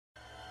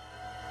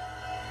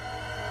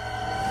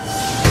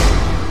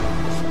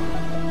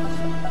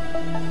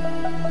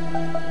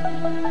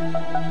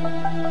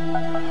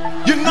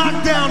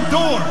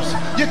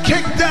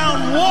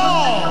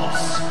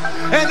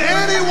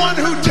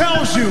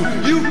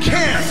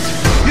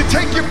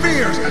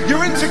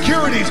your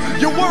insecurities,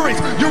 your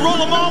worries. You roll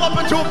them all up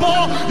into a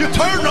ball, you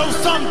turn those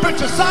son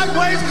bitches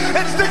sideways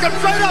and stick them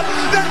straight up,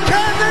 then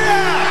can the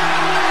air.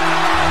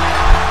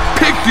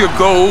 Pick your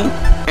goal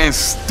and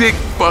stick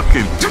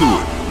fucking to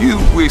it. You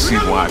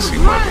wishy-washy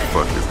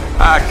motherfuckers.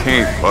 I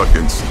can't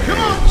fucking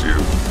stand you.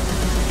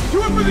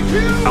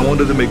 I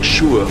wanted to make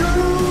sure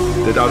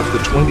that out of the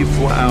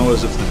 24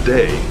 hours of the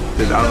day,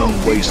 that I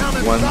don't waste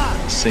one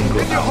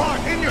single hour.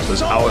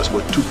 Those hours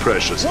were too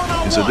precious.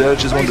 And so there I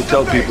just want to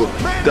tell people,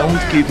 don't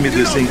give me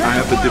this thing, I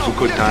have a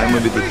difficult time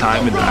with the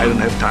time and I don't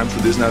have time for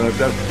this and I don't have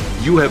that.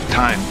 You have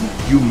time.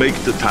 You make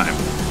the time.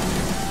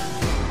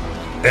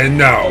 And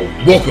now,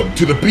 welcome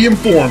to the Be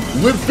Informed,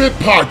 Live Fit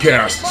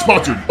podcast,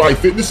 sponsored by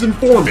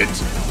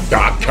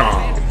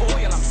FitnessInformant.com.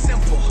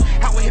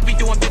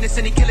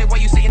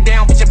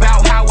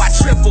 About how I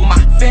triple my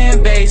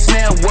fan base,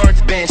 now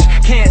worth bench.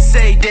 Can't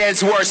say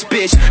there's worse,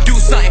 bitch. Do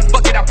something,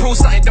 fuck it, I prove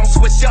something, don't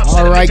switch up.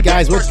 All right,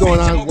 guys, what's going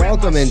on?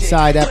 Welcome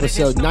inside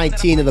episode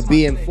 19 of the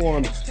Be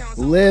Informed,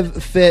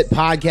 Live Fit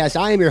podcast.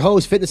 I am your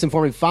host, Fitness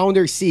Informant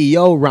founder,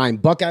 CEO, Ryan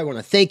Buckeye. I want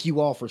to thank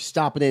you all for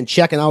stopping in,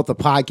 checking out the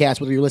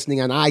podcast, whether you're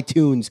listening on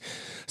iTunes,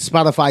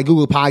 Spotify,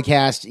 Google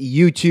Podcasts,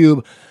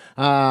 YouTube,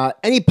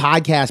 any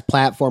podcast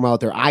platform out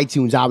there.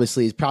 iTunes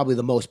obviously is probably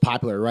the most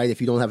popular, right? If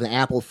you don't have an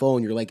Apple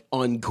phone, you're like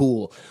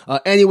uncool.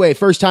 Anyway,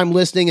 first time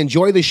listening,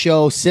 enjoy the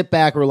show, sit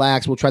back,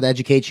 relax. We'll try to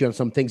educate you on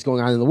some things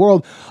going on in the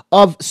world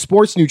of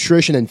sports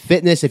nutrition and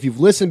fitness. If you've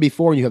listened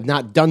before and you have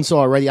not done so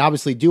already,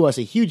 obviously do us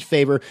a huge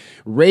favor.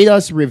 Rate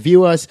us,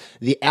 review us.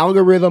 The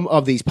algorithm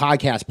of these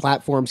podcast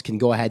platforms can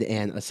go ahead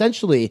and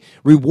essentially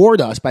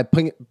reward us by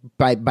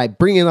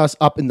bringing us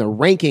up in the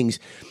rankings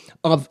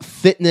of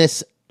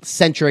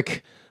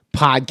fitness-centric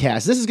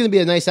podcast. This is going to be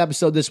a nice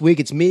episode this week.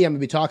 It's me. I'm going to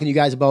be talking to you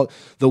guys about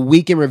the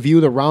week in review,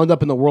 the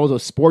roundup in the world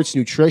of sports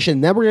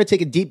nutrition. Then we're going to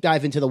take a deep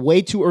dive into the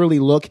way too early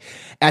look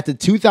at the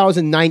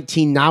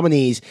 2019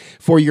 nominees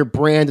for your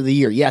brand of the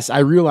year. Yes, I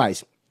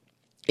realize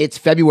it's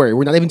February.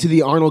 We're not even to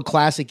the Arnold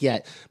Classic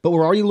yet, but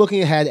we're already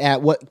looking ahead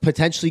at what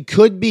potentially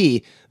could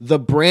be the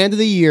brand of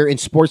the year in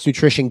sports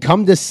nutrition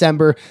come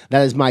December.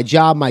 That is my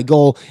job. My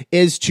goal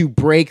is to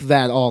break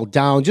that all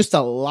down. Just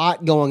a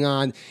lot going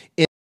on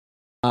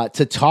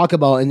to talk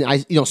about.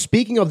 And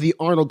speaking of the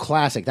Arnold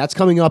Classic, that's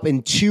coming up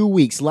in 2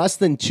 weeks, less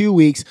than 2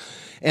 weeks.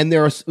 And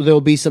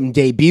there'll be some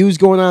debuts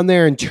going on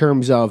there in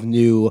terms of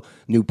new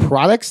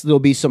products. There'll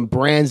be some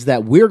brands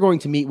that we're going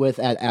to meet with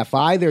at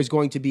FI. There's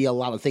going to be a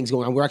lot of things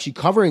going on. We're actually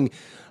covering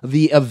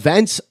the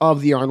events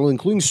of the Arnold,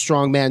 including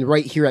Strongman,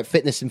 right here at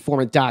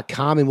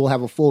FitnessInformant.com, and we'll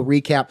have a full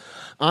recap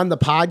on the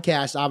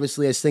podcast,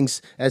 obviously, as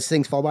things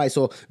fall by.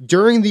 So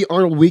during the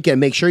Arnold weekend,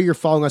 make sure you're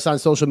following us on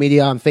social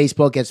media, on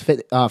Facebook, it's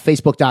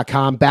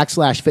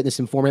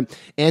Facebook.com/FitnessInformant,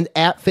 and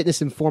at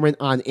FitnessInformant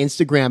on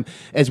Instagram,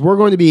 as we're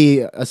going to be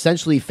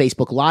essentially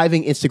Facebook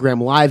Living,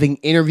 Instagram Living,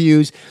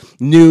 interviews,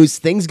 news,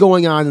 things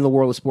going on in the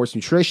world of sports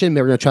nutrition.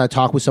 We're going to try to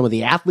talk with some of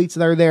the athletes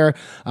that are there.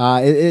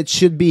 It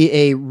should be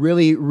a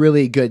really,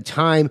 really good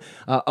time.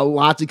 A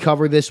lot to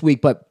cover this week,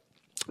 but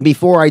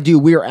before I do,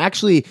 we are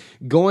actually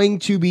going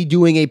to be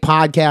doing a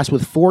podcast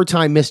with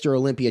four-time Mr.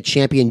 Olympia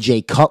champion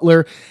Jay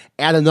Cutler.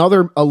 Add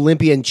another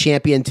Olympian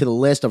champion to the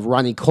list of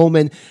Ronnie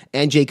Coleman,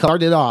 and Jay Cutler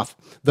started off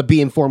the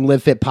Be Informed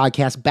Live Fit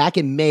podcast back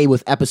in May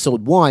with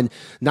episode 1.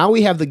 Now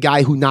we have the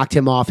guy who knocked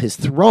him off his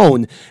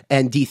throne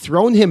and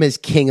dethroned him as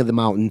king of the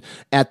mountain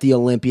at the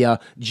Olympia,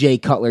 Jay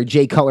Cutler.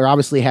 Jay Cutler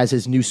obviously has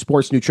his new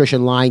sports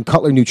nutrition line,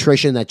 Cutler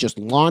Nutrition, that just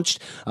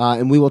launched,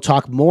 and we will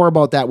talk more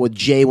about that with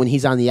Jay when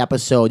he's on the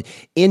episode.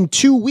 In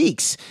 2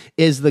 weeks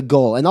is the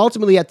goal. And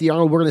ultimately at the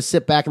Arnold, we're going to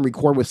sit back and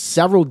record with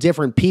several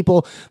different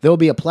people. There will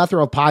be a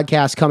plethora of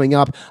podcasts coming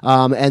up,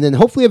 and then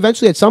hopefully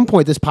eventually at some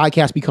point this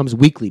podcast becomes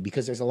weekly,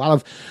 because there's a lot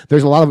of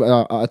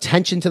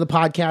attention to the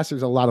podcast.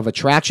 There's a lot of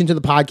attraction to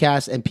the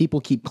podcast, and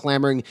people keep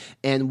clamoring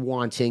and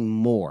wanting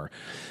more.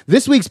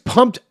 This week's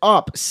Pumped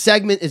Up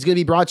segment is going to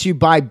be brought to you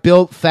by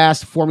Built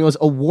Fast Formula's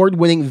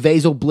award-winning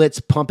Vaso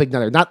Blitz Pump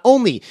Igniter. Not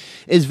only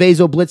is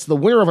Vaso Blitz the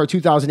winner of our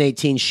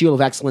 2018 Shield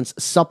of Excellence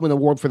Supplement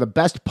Award for the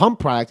best pump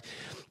product,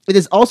 it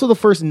is also the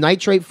first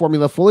nitrate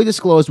formula fully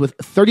disclosed with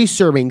 30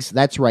 servings.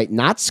 That's right,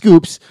 not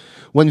scoops.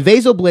 When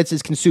Vaso Blitz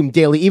is consumed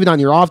daily, even on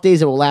your off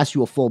days, it will last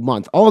you a full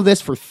month. All of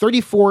this for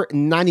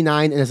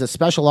 $34.99, and as a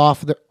special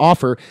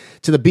offer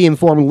to the Be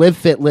Informed Live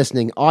Fit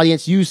listening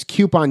audience. Use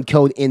coupon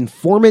code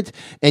INFORMANT,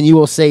 and you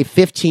will save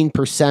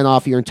 15%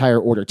 off your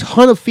entire order.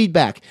 Ton of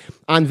feedback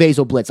on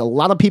Vaso Blitz. A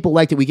lot of people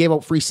liked it. We gave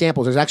out free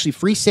samples. There's actually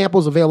free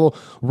samples available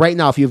right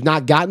now. If you have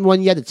not gotten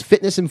one yet, it's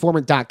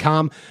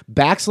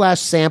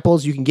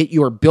fitnessinformant.com/samples. You can get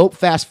your Built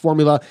Fast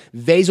formula,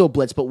 Vaso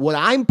Blitz. But what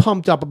I'm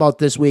pumped up about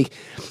this week,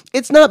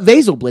 it's not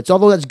Vaso Blitz,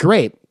 although that's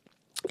great.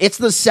 It's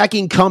the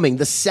second coming,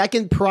 the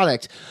second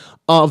product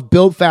of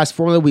Build Fast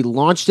Formula. We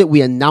launched it.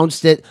 We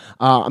announced it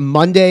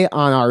Monday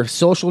on our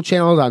social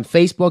channels, on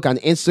Facebook, on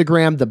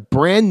Instagram. The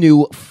brand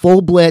new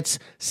Full Blitz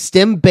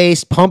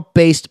stim-based,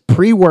 pump-based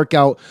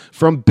pre-workout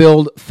from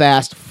Build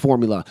Fast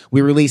Formula.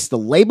 We released the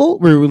label.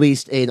 We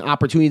released an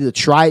opportunity to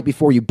try it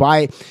before you buy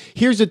it.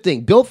 Here's the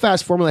thing. Build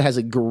Fast Formula has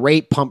a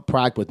great pump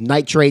product with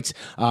nitrates.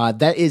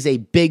 That is a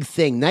big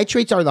thing.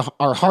 Nitrates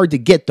are hard to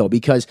get, though,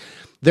 because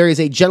there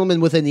is a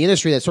gentleman within the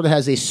industry that sort of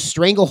has a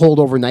stranglehold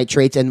over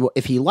nitrates, and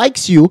if he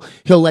likes you,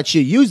 he'll let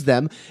you use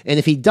them, and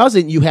if he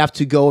doesn't, you have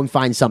to go and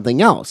find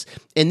something else.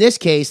 In this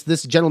case,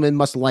 this gentleman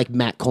must like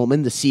Matt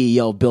Coleman, the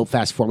CEO of Build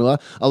Fast Formula,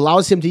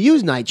 allows him to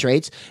use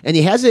nitrates, and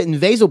he has it in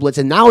VasoBlitz,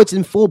 and now it's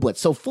in Full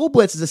Blitz. So Full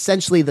Blitz is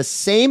essentially the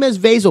same as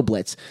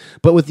VasoBlitz,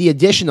 but with the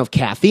addition of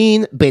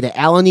caffeine,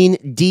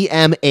 beta-alanine,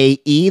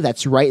 DMAE.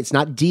 That's right, it's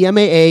not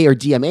DMAA or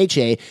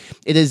DMHA.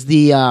 It is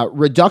the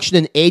reduction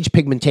in age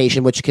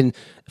pigmentation, which can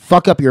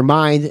fuck up your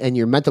mind and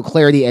your mental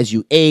clarity as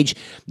you age.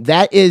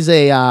 That is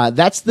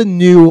that's the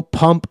new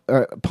pump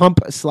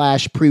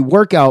 /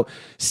 pre-workout,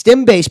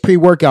 stim-based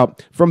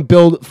pre-workout from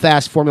Build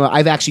Fast Formula.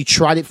 I've actually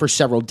tried it for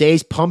several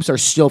days. Pumps are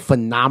still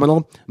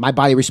phenomenal. My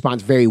body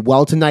responds very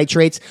well to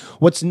nitrates.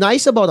 What's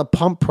nice about a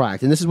pump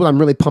product, and this is what I'm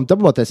really pumped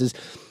up about this, is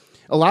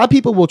a lot of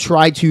people will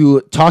try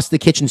to toss the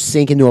kitchen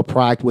sink into a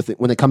product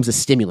when it comes to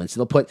stimulants.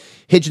 They'll put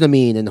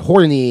higenamine and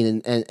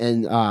hordenine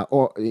and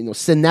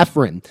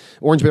synephrine,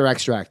 orange bitter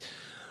extract.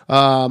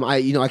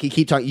 I can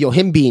keep talking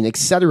yohimbine,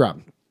 etc.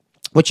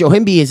 What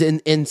yohimbine is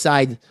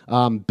inside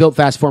Built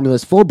Fast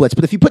Formula's Full Blitz,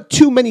 but if you put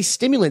too many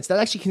stimulants, that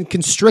actually can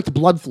constrict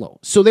blood flow.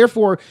 So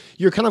therefore,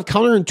 you're kind of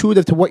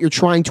counterintuitive to what you're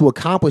trying to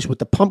accomplish with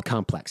the pump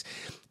complex.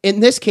 In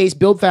this case,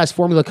 Build Fast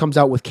Formula comes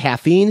out with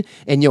caffeine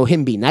and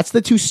yohimbine. That's the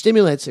two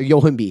stimulants, or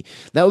yohimbine.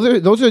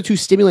 Those are the two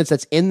stimulants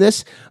that's in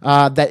this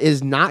that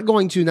is not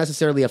going to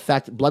necessarily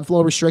affect blood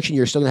flow restriction.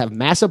 You're still going to have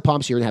massive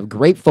pumps. You're going to have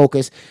great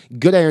focus,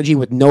 good energy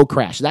with no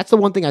crash. That's the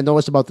one thing I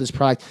noticed about this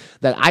product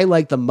that I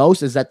like the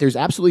most, is that there's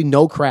absolutely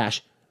no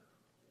crash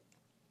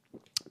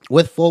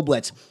with Full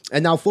Blitz.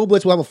 And now Full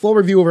Blitz will have a full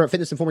review over at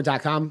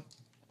fitnessinformer.com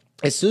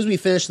as soon as we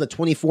finish the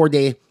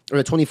 24-day or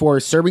the 24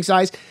 serving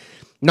size.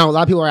 Now, a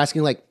lot of people are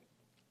asking, like,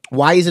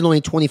 why is it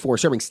only 24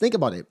 servings? Think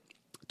about it.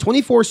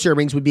 24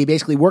 servings would be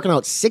basically working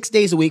out 6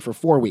 days a week for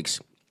 4 weeks.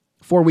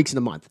 4 weeks in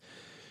a month,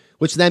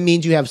 which then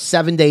means you have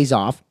 7 days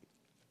off.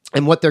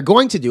 And what they're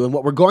going to do, and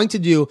what we're going to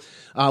do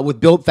with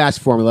Build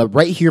Fast Formula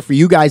right here for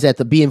you guys at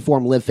the Be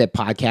Informed Live Fit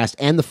podcast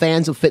and the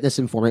fans of Fitness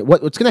Informant,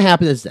 what's going to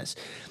happen is this.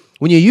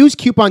 When you use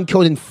coupon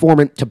code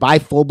Informant to buy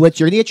Full Blitz,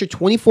 you're going to get your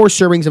 24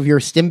 servings of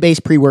your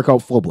stim-based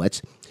pre-workout Full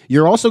Blitz.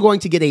 You're also going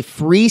to get a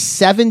free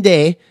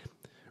 7-day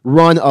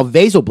run of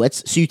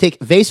VasoBlitz. So you take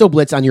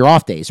VasoBlitz on your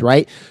off days,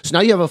 right? So now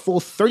you have a full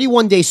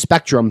 31-day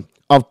spectrum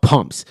of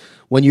pumps.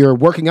 When you're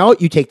working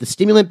out, you take the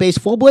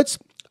stimulant-based Full Blitz.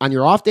 On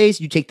your off days,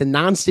 you take the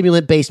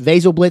non-stimulant-based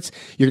VasoBlitz.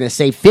 You're going to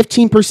save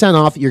 15%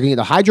 off. You're going to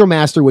get the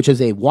HydroMaster, which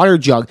is a water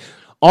jug.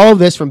 All of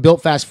this from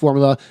Built Fast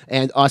Formula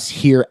and us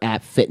here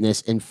at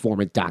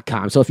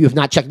fitnessinformant.com. So if you have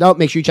not checked it out,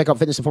 make sure you check out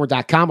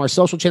fitnessinformant.com, our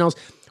social channels,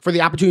 for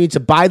the opportunity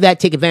to buy that,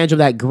 take advantage of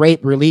that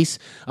great release,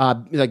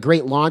 that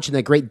great launch, and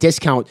that great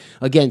discount.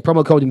 Again,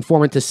 promo code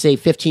Informant to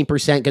save 15%.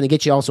 Going to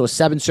get you also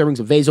 7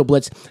 servings of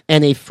VasoBlitz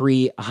and a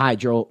free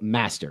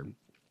HydroMaster.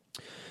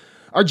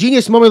 Our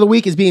Genius Moment of the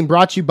Week is being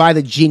brought to you by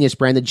the Genius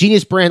brand. The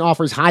Genius brand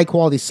offers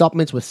high-quality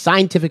supplements with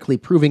scientifically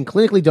proven,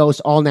 clinically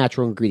dosed,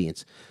 all-natural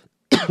ingredients.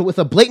 With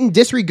a blatant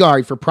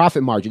disregard for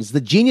profit margins,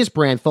 the Genius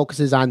brand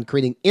focuses on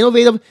creating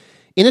innovative,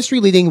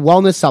 industry-leading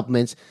wellness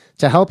supplements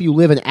to help you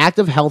live an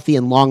active, healthy,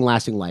 and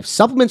long-lasting life.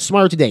 Supplement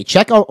smarter today.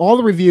 Check out all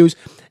the reviews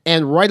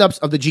and write-ups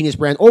of the Genius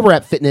brand over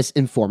at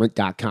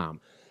fitnessinformant.com.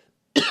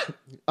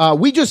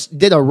 We just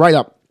did a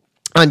write-up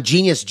on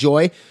Genius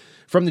Joy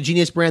from the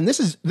Genius brand. This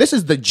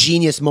is the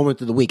Genius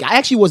Moment of the Week. I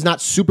actually was not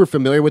super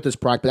familiar with this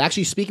product, but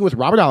actually speaking with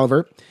Robert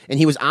Oliver, and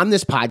he was on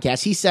this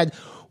podcast, he said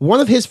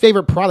one of his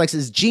favorite products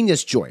is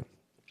Genius Joy.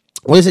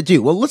 What does it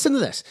do? Well, listen to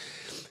this.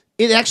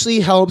 It actually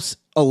helps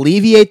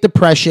alleviate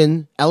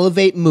depression,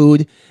 elevate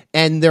mood,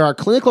 and there are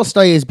clinical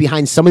studies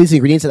behind some of these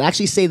ingredients that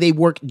actually say they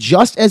work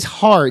just as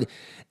hard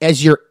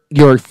as your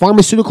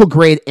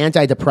pharmaceutical-grade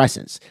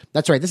antidepressants.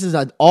 That's right. This is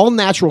an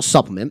all-natural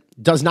supplement,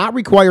 does not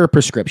require a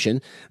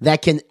prescription,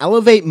 that can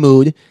elevate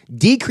mood,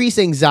 decrease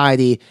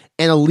anxiety,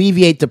 and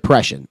alleviate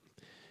depression.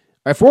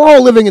 If we're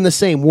all living in the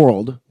same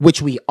world,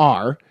 which we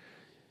are,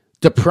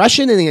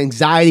 depression and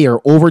anxiety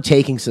are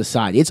overtaking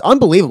society. It's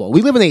unbelievable.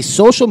 We live in a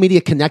social media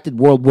connected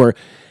world where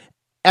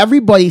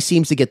everybody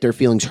seems to get their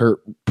feelings hurt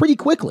pretty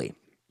quickly.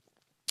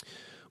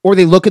 Or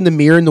they look in the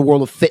mirror in the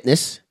world of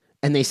fitness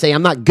and they say,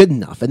 I'm not good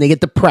enough. And they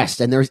get depressed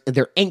and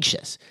they're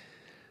anxious.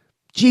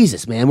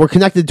 Jesus, man, we're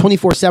connected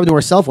 24/7 to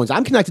our cell phones.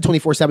 I'm connected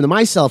 24/7 to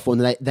my cell phone.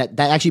 That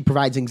actually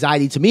provides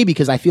anxiety to me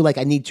because I feel like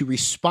I need to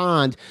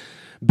respond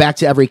back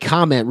to every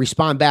comment,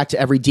 respond back to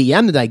every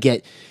DM that I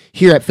get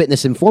here at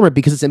Fitness Informant,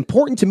 because it's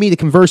important to me to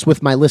converse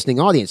with my listening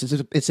audience.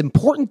 It's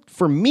important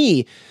for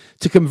me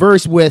to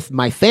converse with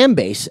my fan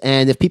base,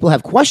 and if people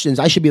have questions,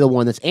 I should be the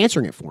one that's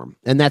answering it for them,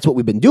 and that's what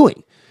we've been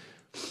doing.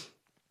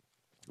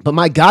 But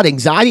my God,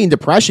 anxiety and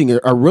depression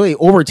are really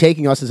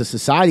overtaking us as a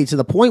society to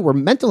the point where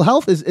mental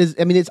health is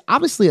I mean, it's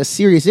obviously a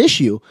serious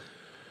issue.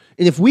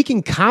 And if we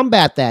can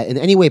combat that in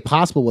any way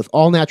possible with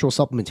all natural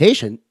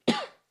supplementation,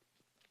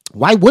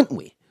 why wouldn't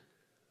we?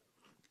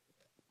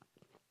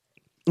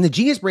 And the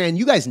Genius brand,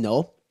 you guys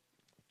know,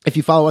 if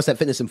you follow us at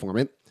Fitness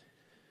Informant,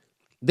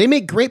 they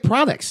make great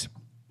products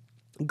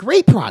with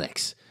great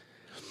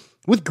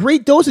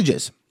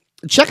dosages.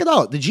 Check it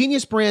out. The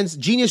Genius brand's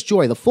Genius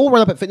Joy, the full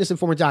run-up at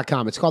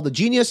fitnessinformant.com. It's called the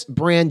Genius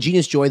brand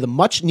Genius Joy, the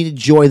much-needed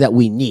joy that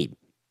we need.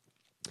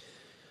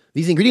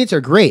 These ingredients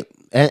are great,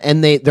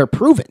 and they're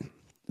proven.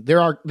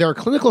 There are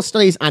clinical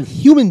studies on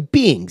human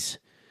beings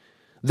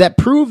that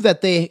prove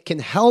that they can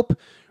help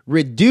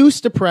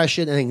reduce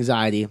depression and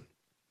anxiety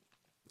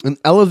and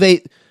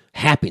elevate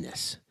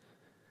happiness.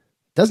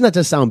 Doesn't that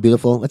just sound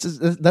beautiful?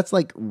 That's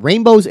like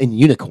rainbows and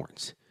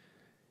unicorns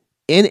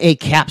in a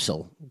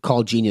capsule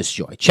called Genius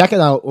Joy. Check it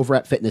out over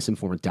at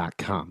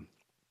fitnessinformant.com.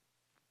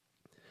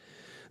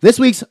 This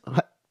week's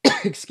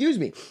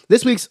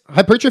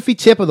hypertrophy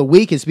tip of the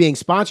week is being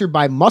sponsored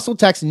by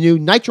MuscleTech's new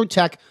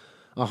NitroTech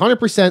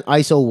 100%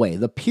 ISO Whey,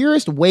 the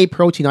purest whey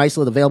protein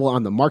isolate available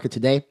on the market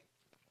today.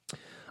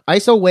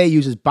 ISO Whey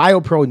uses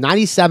BioPro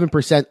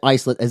 97%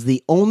 isolate as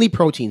the only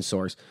protein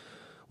source,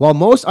 while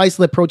most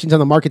isolate proteins on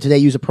the market today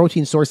use a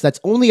protein source that's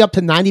only up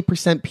to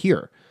 90%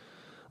 pure.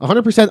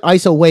 100%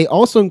 ISO Whey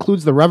also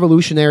includes the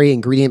revolutionary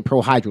ingredient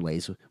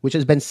prohydrolase, which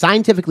has been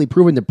scientifically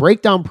proven to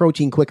break down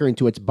protein quicker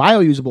into its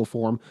biousable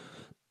form,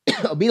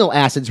 amino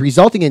acids,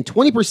 resulting in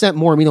 20%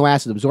 more amino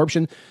acid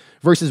absorption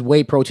versus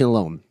whey protein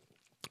alone.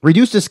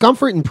 Reduce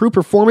discomfort and improve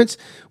performance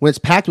when it's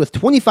packed with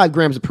 25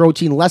 grams of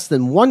protein, less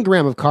than 1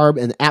 gram of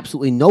carb, and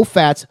absolutely no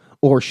fats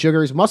or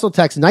sugars.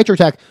 MuscleTech's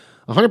NitroTech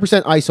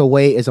 100% ISO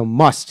Whey is a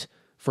must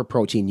for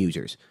protein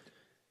users.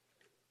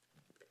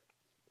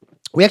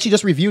 We actually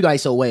just reviewed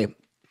ISO Whey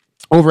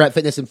over at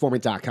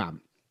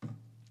fitnessinformant.com.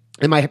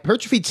 And my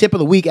hypertrophy tip of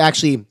the week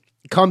actually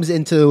comes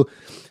into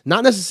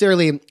not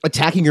necessarily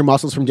attacking your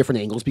muscles from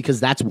different angles,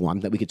 because that's one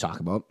that we could talk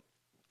about.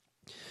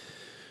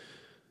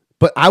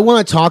 But I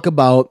want to talk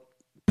about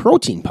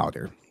protein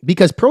powder,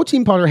 because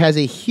protein powder has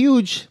a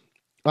huge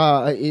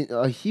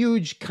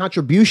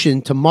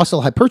contribution to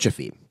muscle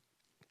hypertrophy.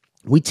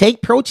 We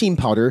take protein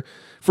powder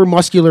for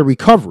muscular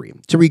recovery,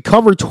 to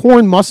recover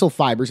torn muscle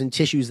fibers and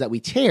tissues that we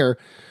tear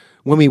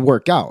when we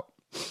work out.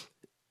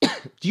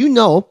 Do you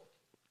know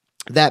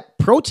that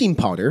protein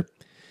powder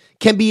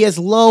can be as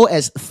low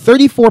as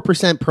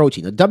 34%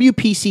 protein? A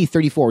WPC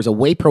 34 is a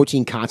whey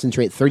protein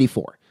concentrate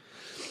 34.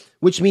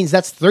 Which means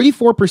that's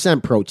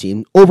 34%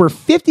 protein, over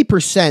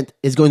 50%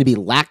 is going to be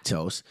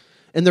lactose,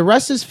 and the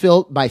rest is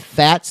filled by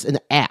fats and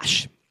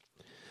ash.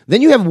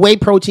 Then you have whey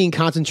protein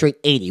concentrate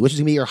 80, which is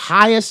going to be your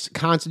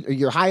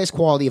highest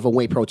quality of a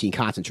whey protein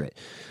concentrate.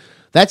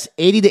 That's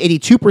 80 to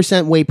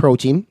 82% whey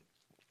protein.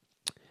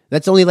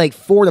 That's only like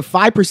 4 to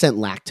 5%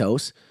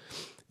 lactose,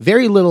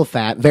 very little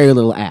fat, very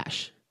little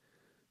ash.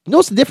 You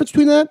notice the difference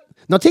between that?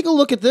 Now take a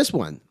look at this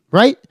one,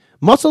 right?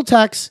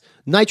 MuscleTech's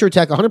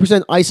NitroTech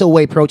 100% ISO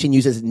Whey protein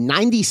uses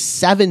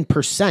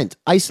 97%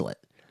 isolate.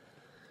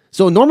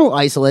 So normal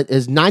isolate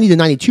is 90 to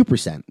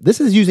 92%.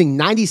 This is using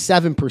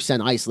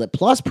 97% isolate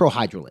plus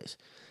prohydrolase.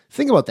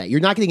 Think about that. You're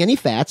not getting any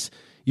fats.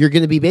 You're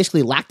going to be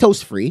basically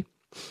lactose free.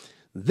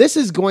 This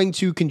is going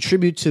to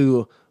contribute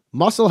to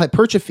muscle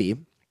hypertrophy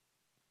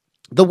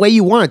the way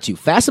you want it to.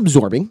 Fast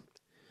absorbing,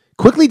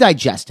 quickly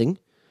digesting.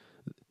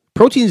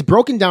 Protein is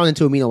broken down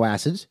into amino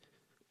acids.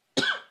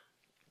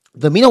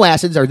 The amino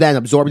acids are then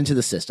absorbed into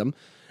the system,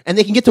 and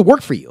they can get to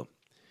work for you.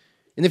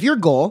 And if your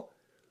goal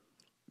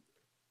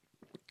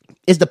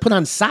is to put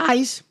on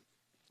size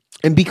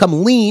and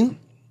become lean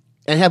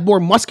and have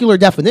more muscular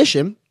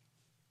definition,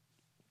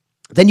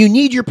 then you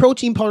need your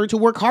protein powder to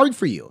work hard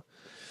for you.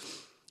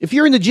 If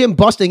you're in the gym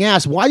busting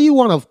ass, why do you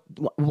want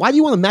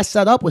to mess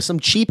that up with some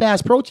cheap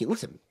ass protein?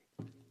 Listen,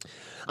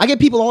 I get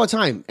people all the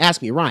time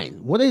ask me,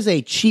 Ryan, what is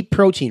a cheap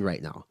protein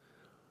right now?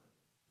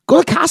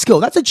 Go to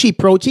Costco. That's a cheap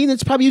protein.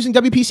 It's probably using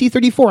WPC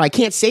 34. I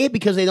can't say it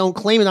because they don't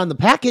claim it on the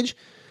package.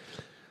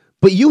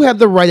 But you have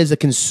the right as a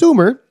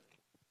consumer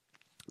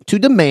to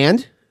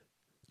demand,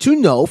 to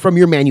know from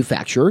your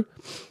manufacturer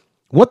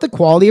what the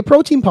quality of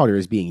protein powder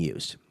is being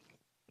used.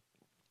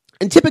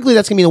 And typically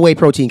that's going to be a whey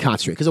protein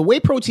concentrate, because a whey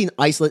protein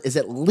isolate is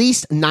at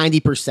least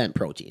 90%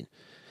 protein.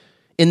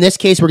 In this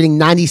case, we're getting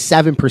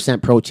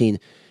 97% protein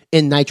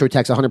in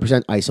NitroTech's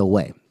 100% ISO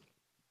Whey.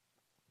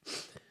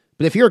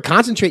 But if you're a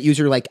concentrate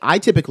user like I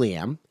typically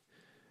am,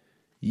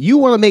 you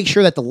want to make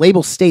sure that the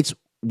label states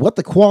what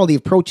the quality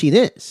of protein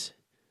is,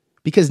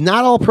 because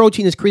not all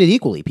protein is created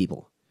equally,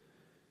 people.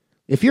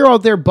 If you're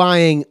out there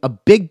buying a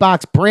big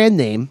box brand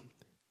name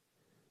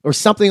or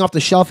something off the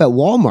shelf at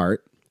Walmart,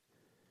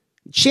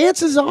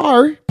 chances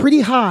are pretty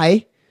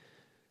high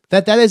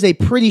that is a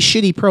pretty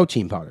shitty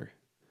protein powder.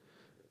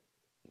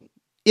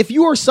 If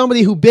you are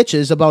somebody who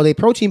bitches about a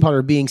protein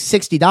powder being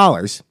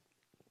 $60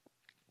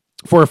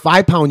 for a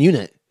 5-pound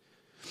unit,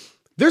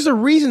 there's a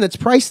reason it's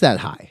priced that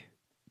high.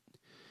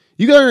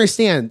 You got to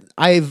understand,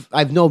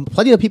 I've known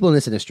plenty of people in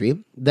this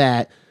industry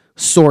that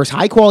source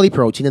high quality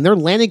protein, and their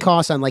landing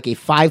cost on like a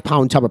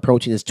 5-pound tub of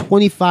protein is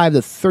 $25 to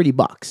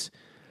 $30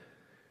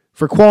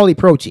 for quality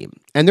protein.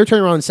 And they're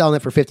turning around and selling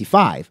it for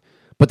 $55.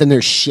 But then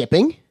there's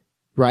shipping,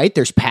 right?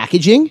 There's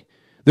packaging.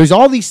 There's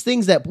all these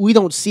things that we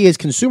don't see as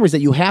consumers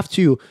that you have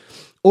to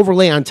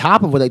overlay on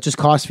top of what it just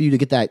costs for you to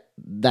get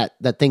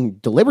that thing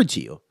delivered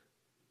to you.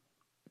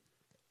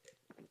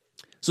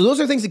 So those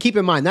are things to keep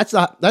in mind. That's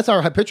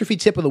our hypertrophy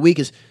tip of the week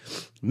is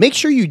make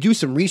sure you do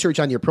some research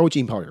on your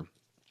protein powder.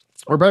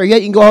 Or better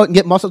yet, you can go out and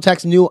get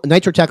MuscleTech's new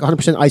NitroTech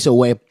 100% ISO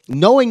whey,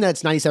 knowing that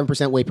it's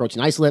 97% whey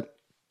protein isolate,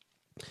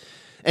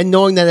 and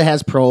knowing that it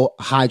has pro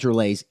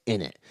hydrolase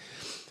in it.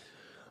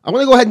 I'm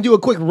going to go ahead and do a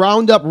quick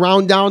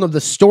rundown of the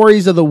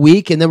stories of the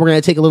week, and then we're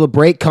going to take a little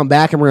break, come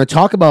back, and we're going to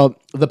talk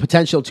about the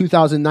potential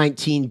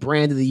 2019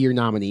 Brand of the Year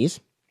nominees.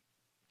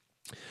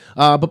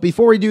 But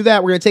before we do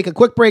that, we're going to take a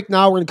quick break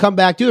now. We're going to come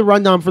back, do the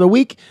rundown for the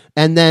week,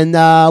 and then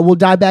we'll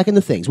dive back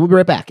into things. We'll be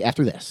right back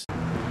after this.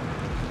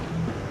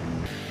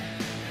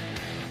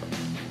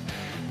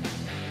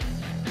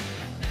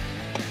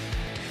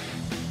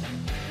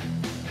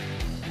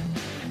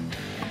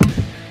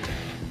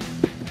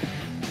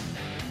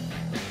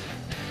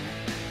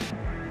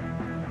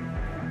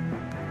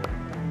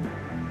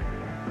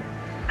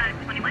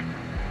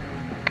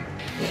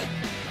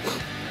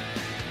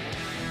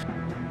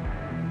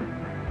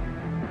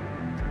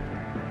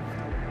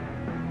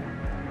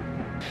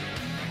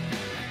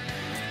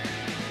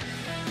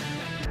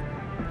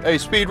 Hey,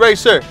 Speed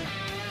Racer.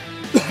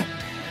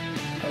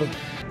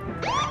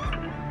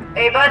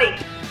 Hey, buddy.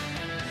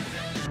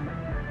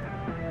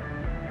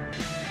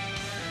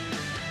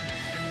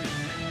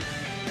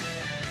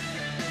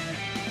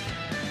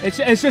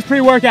 It's just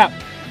pre-workout.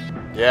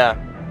 Yeah,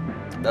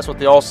 that's what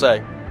they all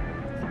say.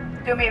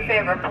 Do me a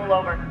favor, pull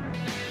over.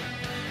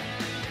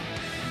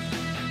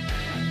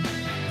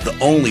 The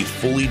only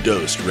fully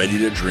dosed,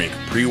 ready-to-drink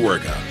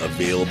pre-workout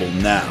available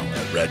now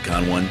at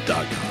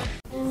redcon1.com.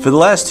 For the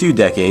last 2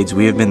 decades,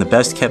 we have been the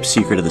best-kept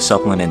secret of the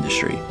supplement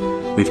industry.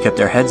 We've kept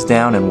our heads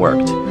down and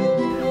worked.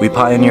 We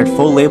pioneered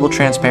full label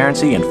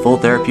transparency and full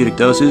therapeutic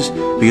doses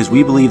because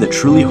we believe that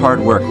truly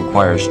hard work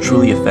requires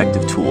truly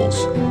effective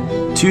tools.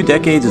 2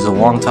 decades is a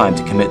long time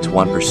to commit to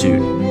one pursuit,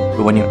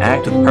 but when you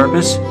act with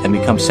purpose and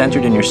become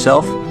centered in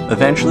yourself,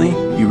 eventually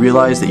you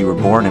realize that you were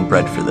born and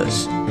bred for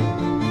this.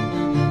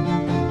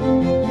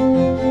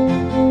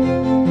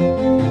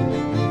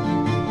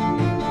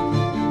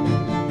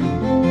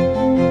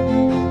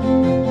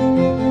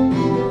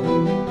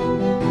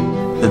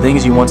 The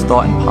things you once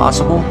thought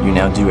impossible, you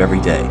now do every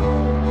day.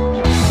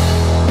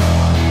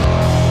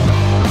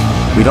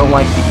 We don't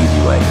like the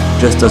easy way,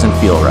 it just doesn't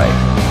feel right.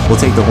 We'll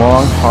take the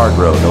long, hard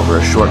road over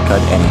a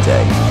shortcut any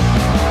day.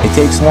 It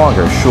takes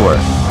longer, sure,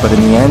 but in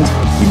the end,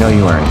 you know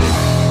you earned it.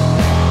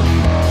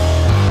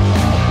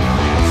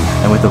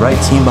 And with the right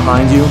team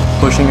behind you,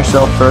 pushing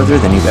yourself further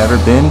than you've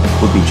ever been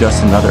would be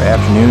just another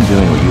afternoon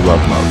doing what you love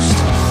most.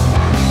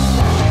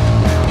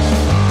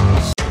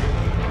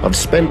 I've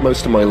spent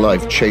most of my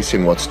life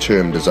chasing what's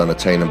termed as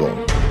unattainable.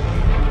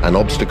 An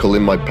obstacle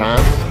in my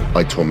path,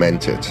 I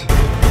torment it.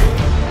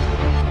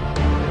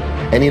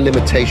 Any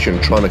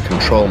limitation trying to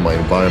control my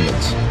environment,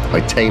 I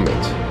tame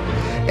it.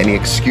 Any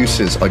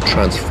excuses, I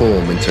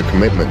transform into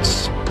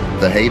commitments.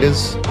 The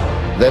haters,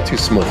 they're too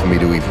small for me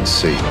to even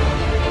see.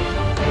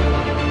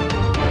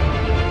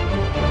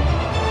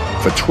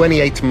 For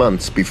 28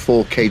 months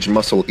before Cage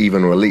Muscle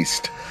even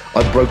released,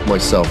 I broke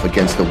myself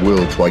against the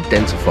will to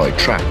identify,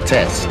 track,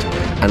 test,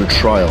 and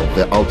trial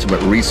the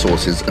ultimate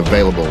resources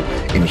available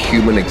in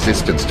human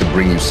existence to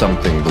bring you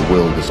something the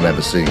world has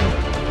never seen.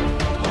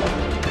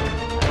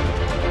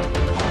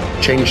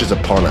 Change is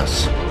upon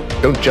us.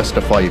 Don't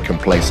justify your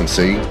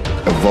complacency.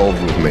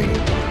 Evolve with me.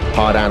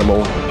 Part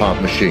animal,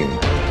 part machine.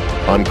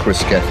 I'm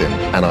Chris Gethin,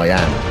 and I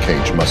am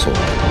Cage Muscle.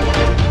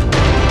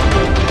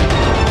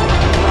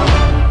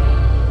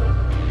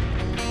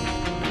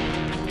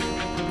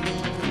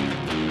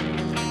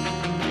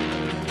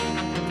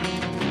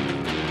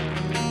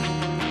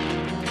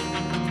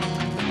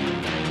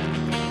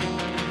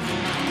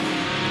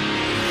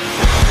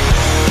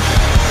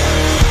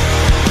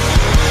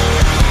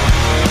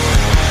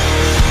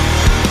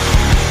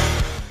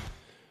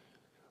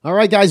 All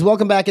right, guys,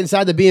 welcome back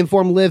inside the Be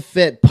Informed Live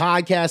Fit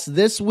podcast.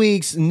 This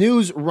week's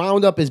news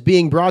roundup is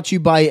being brought to you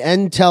by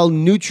Entel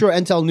Nutra.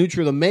 Entel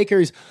Nutra, the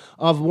makers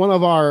of one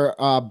of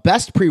our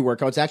best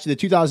pre-workouts, actually the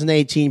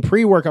 2018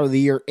 pre-workout of the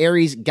year,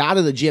 Aries Got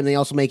to the Gym. They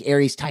also make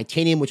Aries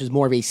Titanium, which is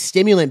more of a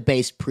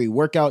stimulant-based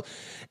pre-workout.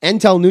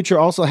 Entel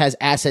Nutra also has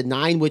Acid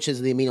 9, which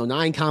is the amino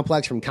 9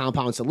 complex from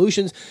Compound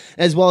Solutions,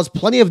 as well as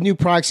plenty of new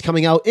products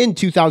coming out in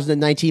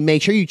 2019.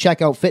 Make sure you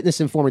check out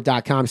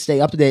fitnessinformer.com. Stay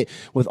up to date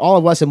with all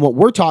of us and what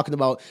we're talking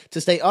about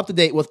to stay up to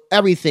date with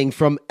everything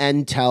from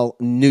Entel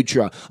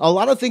Nutra. A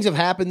lot of things have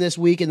happened this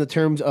week in the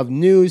terms of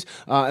news,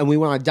 and we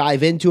want to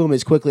dive into them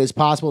as quickly as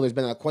possible. There's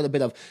There's been quite a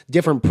bit of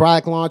different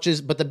product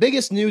launches, but the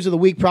biggest news of the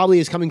week probably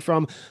is coming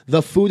from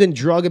the Food and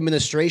Drug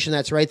Administration.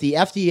 That's right. The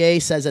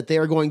FDA says that they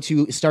are going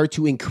to start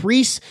to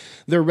increase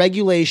their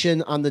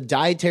regulation on the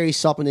dietary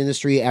supplement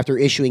industry after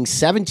issuing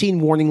 17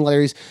 warning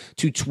letters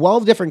to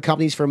 12 different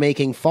companies for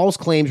making false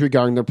claims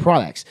regarding their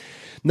products.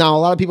 Now, a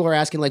lot of people are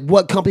asking, like,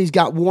 what companies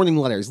got warning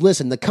letters?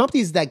 Listen, the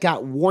companies that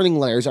got warning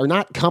letters are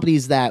not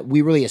companies that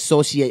we really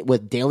associate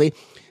with daily.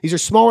 These are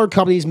smaller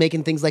companies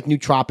making things like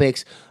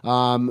nootropics,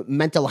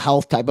 mental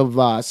health type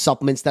of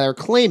supplements that are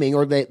claiming,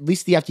 or that at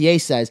least the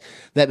FDA says,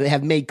 that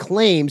have made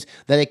claims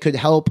that it could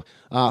help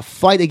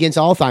fight against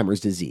Alzheimer's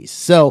disease.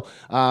 So,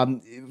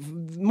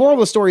 moral of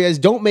the story is,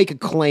 don't make a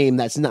claim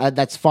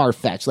that's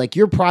far-fetched. Like,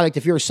 your product,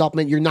 if you're a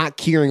supplement, you're not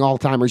curing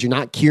Alzheimer's, you're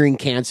not curing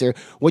cancer.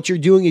 What you're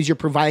doing is you're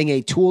providing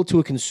a tool to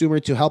a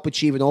consumer to help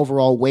achieve an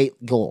overall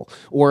weight goal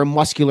or a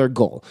muscular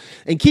goal.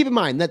 And keep in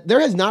mind that there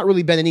has not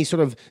really been any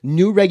sort of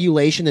new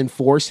regulation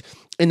enforced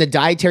in the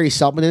dietary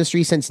supplement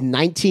industry since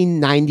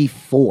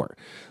 1994.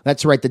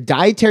 That's right. The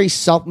Dietary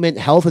Supplement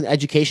Health and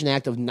Education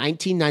Act of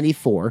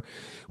 1994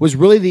 was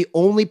really the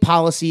only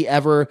policy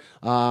ever,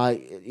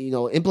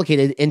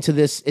 implicated into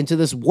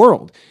this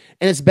world.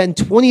 And it's been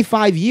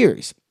 25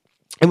 years.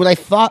 And what I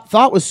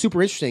thought was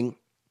super interesting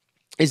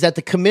is that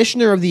the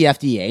commissioner of the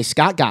FDA,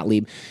 Scott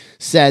Gottlieb,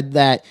 said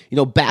that,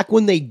 back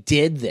when they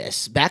did the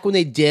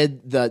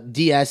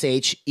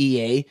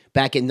DSHEA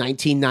back in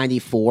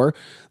 1994,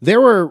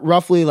 there were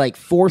roughly like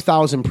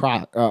 4,000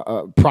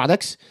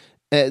 products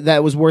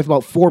that was worth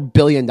about $4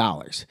 billion.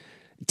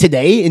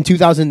 Today, in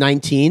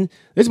 2019,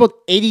 there's about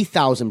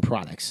 80,000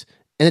 products,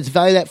 and it's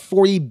valued at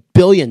 $40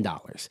 billion.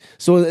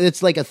 So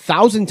it's like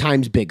 1,000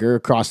 times bigger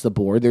across the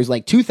board. There's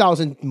like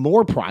 2,000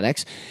 more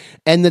products,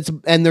 and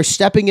they're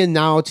stepping in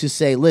now to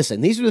say,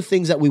 listen, these are the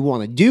things that we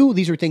want to do.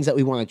 These are things that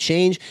we want to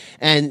change.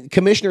 And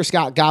Commissioner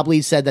Scott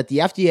Gottlieb said that the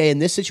FDA in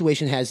this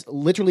situation has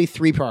literally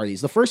 3 priorities.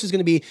 The first is going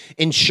to be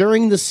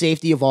ensuring the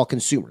safety of all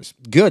consumers.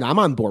 Good, I'm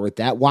on board with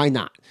that. Why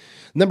not?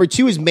 Number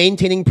 2 is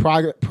maintaining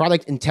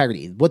product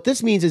integrity. What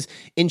this means is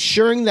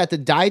ensuring that the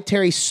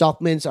dietary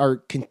supplements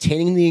are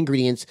containing the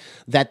ingredients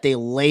that they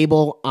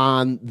label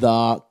on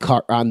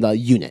the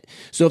unit.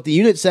 So if the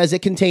unit says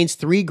it contains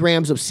 3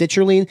 grams of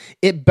citrulline,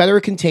 it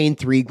better contain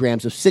 3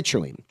 grams of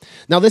citrulline.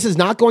 Now, this is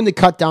not going to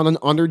cut down on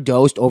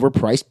underdosed,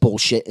 overpriced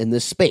bullshit in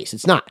this space.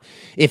 It's not.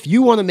 If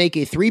you want to make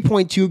a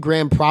 3.2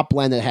 gram prop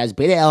blend that has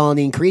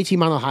beta-alanine, creatine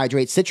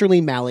monohydrate,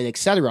 citrulline malate,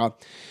 etc.,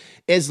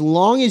 as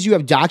long as you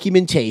have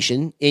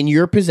documentation in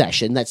your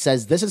possession that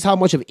says this is how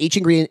much of each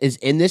ingredient is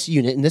in this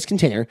unit, in this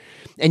container,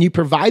 and you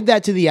provide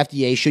that to the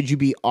FDA should you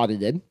be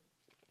audited,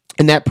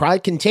 and that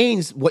product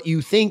contains what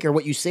you think or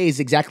what you say is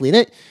exactly in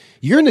it,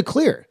 you're in the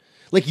clear.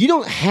 Like, you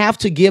don't have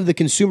to give the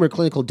consumer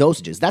clinical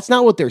dosages. That's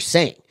not what they're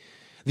saying.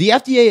 The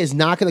FDA is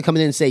not going to come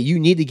in and say you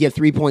need to give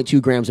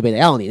 3.2 grams of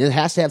beta-alanine. It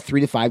has to have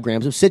 3 to 5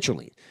 grams of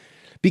citrulline.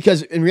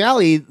 Because in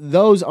reality,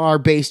 those are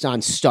based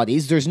on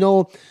studies. There's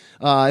no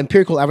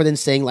empirical evidence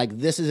saying like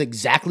this is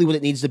exactly what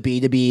it needs to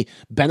be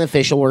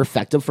beneficial or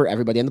effective for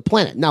everybody on the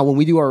planet. Now, when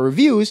we do our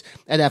reviews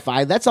at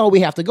FI, that's all we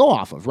have to go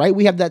off of, right?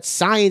 We have that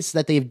science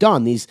that they've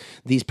done, these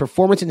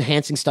performance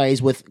enhancing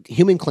studies with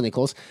human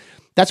clinicals.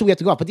 That's what we have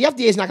to go off. But the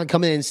FDA is not going to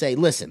come in and say,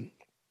 listen,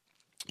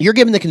 you're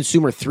giving the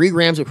consumer 3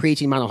 grams of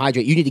creatine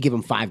monohydrate, you need to give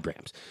them 5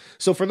 grams.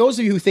 So for those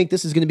of you who think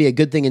this is going to be a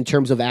good thing in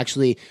terms of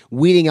actually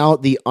weeding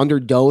out the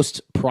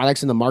underdosed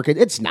products in the market,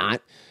 it's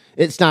not.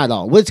 It's not at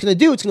all. What it's going to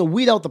do, it's going to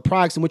weed out the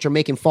products in which are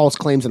making false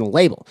claims in a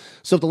label.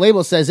 So if the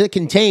label says it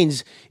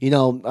contains,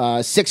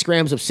 6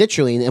 grams of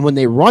citrulline, and when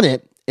they run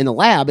it in the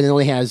lab and it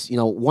only has,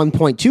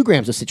 1.2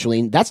 grams of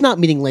citrulline, that's not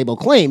meeting label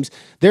claims.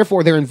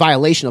 Therefore, they're in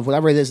violation of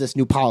whatever it is this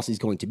new policy is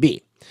going to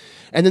be.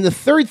 And then the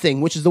third thing,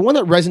 which is the one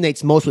that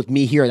resonates most with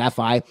me here at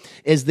FI,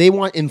 is they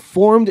want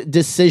informed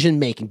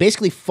decision-making.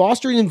 Basically,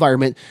 foster an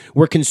environment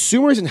where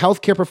consumers and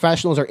healthcare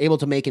professionals are able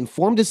to make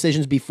informed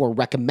decisions before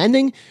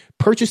recommending,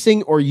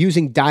 purchasing, or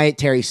using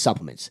dietary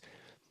supplements.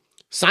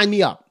 Sign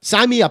me up.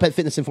 Sign me up at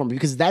Fitness Informant,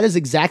 because that is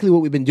exactly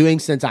what we've been doing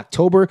since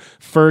October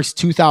 1st,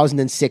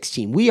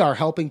 2016. We are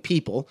helping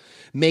people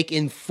make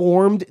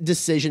informed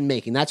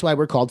decision-making. That's why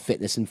we're called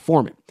Fitness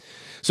Informant.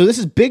 So this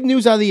is big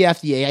news out of the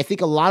FDA. I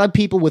think a lot of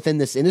people within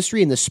this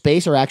industry, in this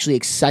space, are actually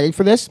excited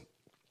for this,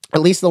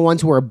 at least the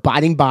ones who are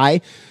abiding by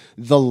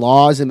the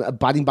laws and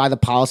abiding by the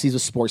policies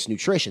of sports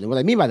nutrition. And what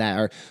I mean by that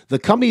are the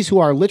companies who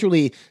are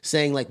literally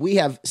saying, like, we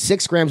have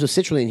 6 grams of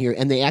citrulline here,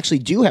 and they actually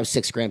do have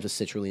 6 grams of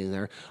citrulline in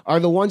there, are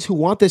the ones who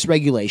want this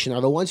regulation, are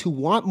the ones who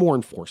want more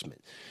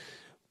enforcement.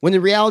 When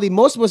in reality,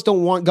 most of us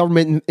don't want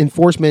government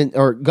enforcement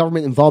or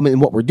government involvement in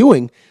what we're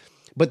doing,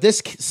 but this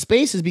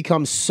space has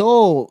become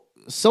so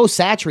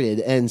saturated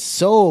and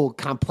so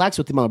complex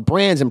with the amount of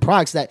brands and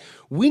products that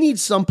we need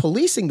some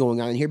policing going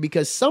on in here,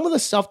 because some of the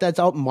stuff that's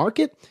out in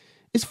market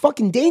is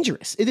fucking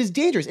dangerous. It is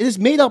dangerous. It is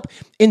made up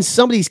in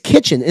somebody's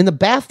kitchen, in the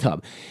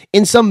bathtub,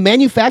 in some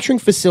manufacturing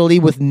facility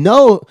with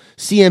no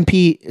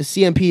CMP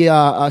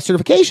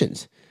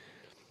certifications.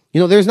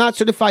 There's not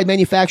certified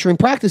manufacturing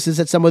practices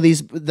at some of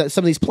these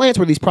plants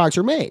where these products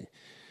are made.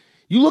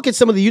 You look at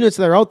some of the units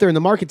that are out there in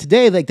the market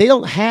today, like they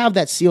don't have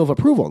that seal of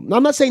approval. Now,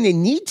 I'm not saying they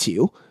need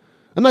to.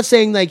 I'm not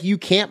saying like you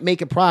can't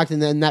make a product and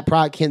then that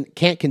product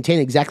can't contain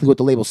exactly what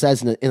the label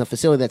says in a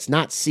facility that's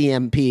not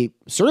CMP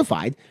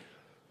certified.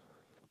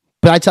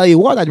 But I tell you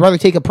what, I'd rather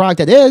take a product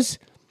that is,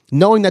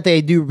 knowing that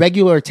they do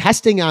regular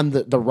testing on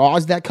the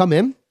raws that come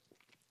in,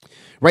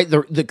 right?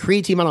 The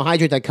creatine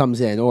monohydrate that comes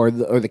in, or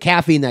the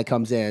caffeine that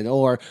comes in,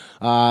 or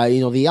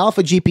the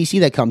alpha GPC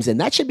that comes in.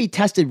 That should be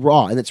tested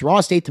raw in its raw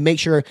state to make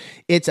sure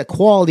it's a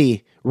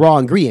quality raw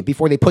ingredient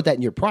before they put that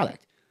in your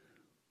product.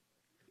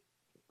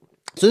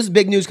 So this is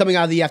big news coming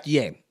out of the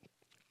FDA.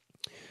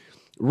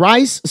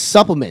 Rice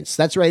Supplements.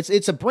 That's right.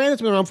 It's a brand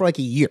that's been around for like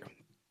a year.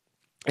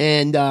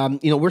 And,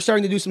 we're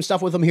starting to do some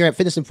stuff with them here at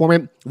Fitness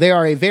Informant. They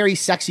are a very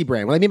sexy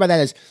brand. What I mean by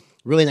that is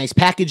really nice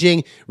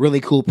packaging,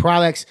 really cool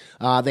products.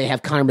 They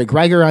have Conor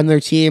McGregor on their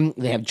team.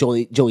 They have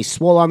Joey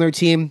Swole on their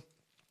team.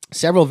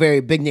 Several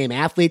very big name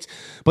athletes,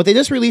 but they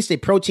just released a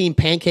protein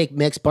pancake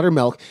mix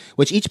buttermilk,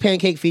 which each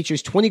pancake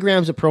features 20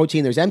 grams of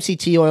protein. There's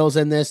MCT oils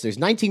in this. There's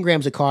 19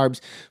 grams of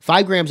carbs,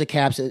 5 grams of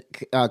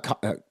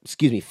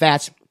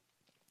fats,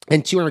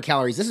 and 200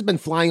 calories. This has been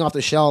flying off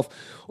the shelf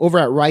over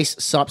at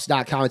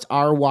ricesups.com. It's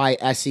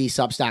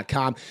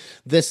RYSEsups.com.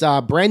 This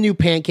brand new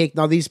pancake.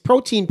 Now, these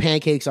protein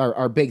pancakes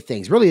are big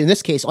things. Really, in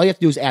this case, all you have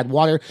to do is add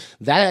water.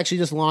 That actually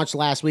just launched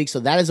last week,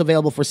 so that is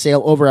available for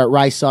sale over at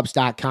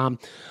ricesups.com.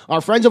 Our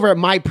friends over at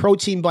My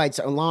Protein Bites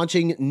are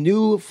launching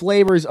new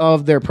flavors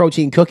of their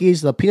protein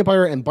cookies, the peanut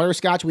butter and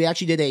butterscotch. We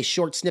actually did a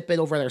short snippet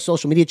over at our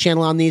social media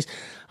channel on these.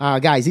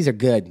 Guys, these are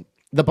good.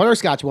 The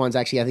butterscotch ones,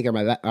 actually, I think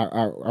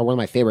are one of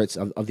my favorites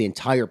of the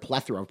entire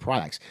plethora of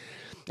products.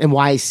 And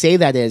why I say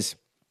that is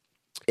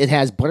it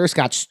has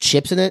butterscotch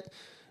chips in it,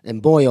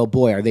 and boy, oh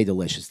boy, are they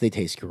delicious. They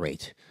taste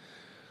great.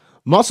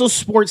 Muscle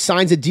Sport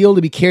signs a deal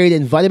to be carried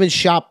in Vitamin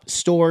Shop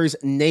stores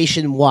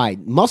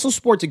nationwide. Muscle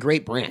Sport's a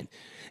great brand,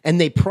 and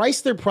they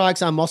price their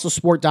products on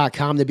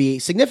musclesport.com to be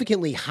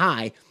significantly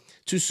high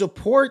to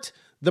support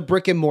the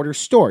brick and mortar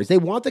stores. They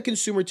want the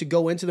consumer to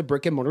go into the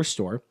brick and mortar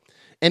store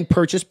and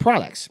purchase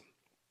products.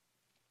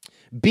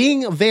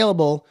 Being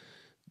available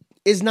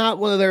is not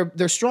one of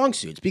their strong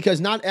suits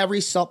because not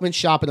every supplement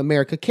shop in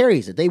America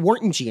carries it. They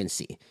weren't in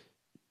GNC.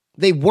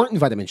 They weren't in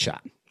Vitamin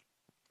Shop.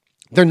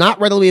 They're not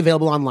readily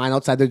available online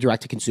outside their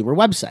direct-to-consumer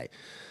website.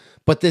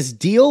 But this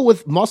deal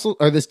with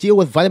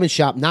Vitamin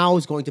Shop now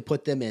is going to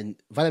put them in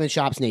Vitamin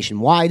Shops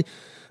nationwide.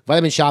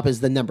 Vitamin Shop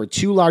is the number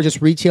 2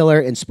 largest retailer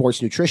in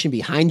sports nutrition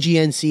behind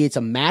GNC. It's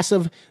a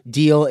massive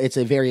deal. It's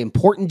a very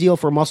important deal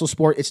for Muscle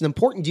Sport. It's an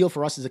important deal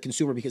for us as a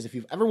consumer because if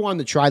you've ever wanted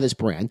to try this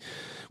brand,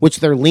 which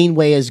their Lean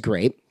Whey is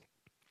great,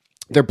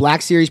 their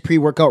Black Series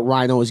pre-workout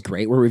Rhino is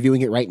great. We're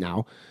reviewing it right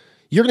now.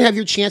 You're going to have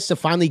your chance to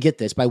finally get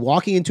this by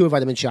walking into a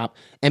Vitamin Shop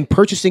and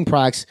purchasing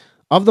products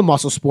of the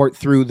Muscle Sport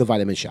through the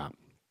Vitamin Shop.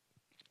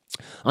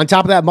 On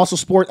top of that, Muscle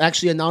Sport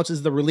actually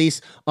announces the release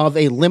of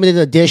a limited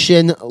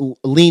edition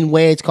Lean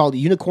Whey. It's called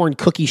Unicorn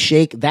Cookie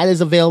Shake. That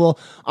is available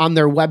on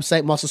their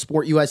website,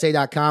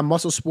 musclesportusa.com.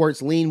 Muscle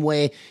Sport's Lean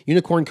Whey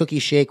Unicorn Cookie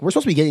Shake. We're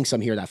supposed to be getting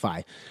some here at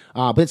FI.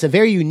 But it's a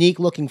very unique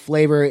looking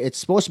flavor. It's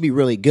supposed to be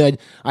really good.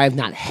 I have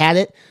not had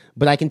it,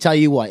 but I can tell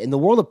you what, in the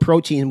world of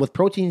protein, with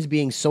proteins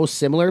being so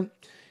similar,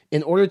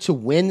 in order to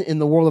win in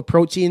the world of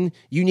protein,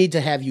 you need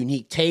to have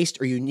unique taste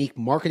or unique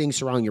marketing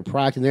surrounding your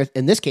product. And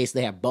in this case,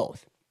 they have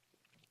both.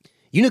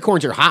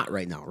 Unicorns are hot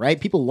right now, right?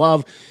 People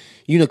love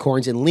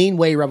unicorns, and Lean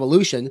Whey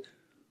Revolution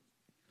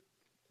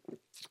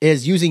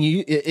is using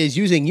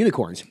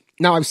unicorns.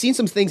 Now, I've seen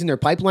some things in their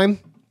pipeline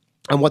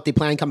on what they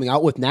plan coming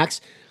out with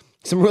next.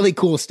 Some really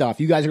cool stuff.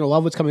 You guys are going to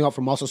love what's coming out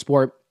from Muscle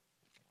Sport.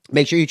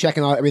 Make sure you're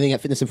checking out everything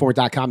at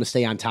fitnessinformant.com to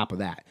stay on top of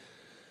that.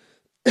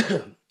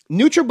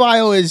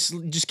 NutraBio is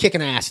just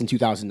kicking ass in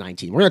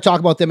 2019. We're going to talk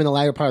about them in the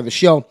latter part of the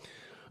show,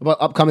 about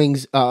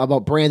upcomings,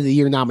 about Brand of the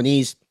Year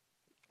nominees.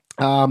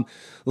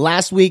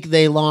 Last week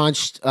they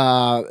launched,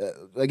 I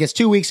guess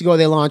 2 weeks ago,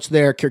 they launched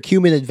their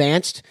Curcumin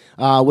Advanced,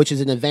 which is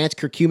an advanced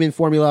curcumin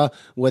formula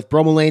with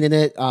bromelain in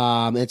it.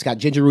 It's got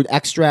ginger root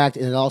extract,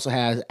 and it also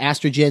has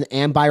estrogen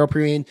and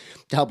bioperine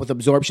to help with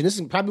absorption. This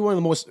is probably one of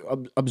the most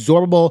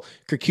absorbable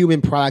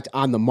curcumin product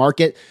on the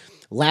market.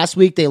 Last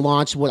week, they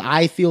launched what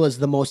I feel is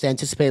the most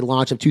anticipated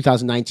launch of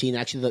 2019.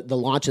 Actually, the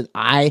launch that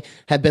I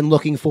have been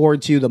looking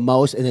forward to the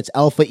most, and it's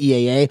Alpha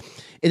EAA.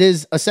 It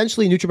is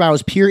essentially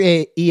NutraBio's pure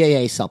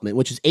EAA supplement,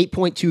 which is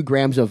 8.2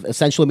 grams of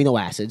essential amino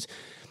acids,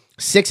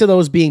 6 of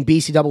those being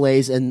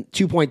BCAAs and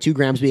 2.2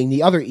 grams being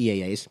the other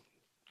EAAs.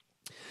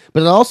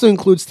 But it also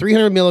includes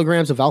 300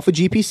 milligrams of Alpha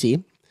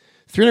GPC,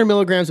 300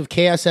 milligrams of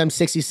KSM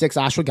 66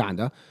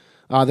 ashwagandha.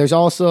 There's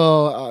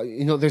also,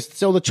 there's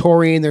still the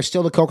taurine, there's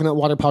still the coconut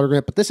water powder in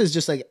it, but this is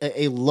just like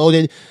a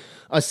loaded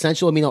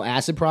essential amino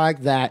acid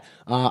product that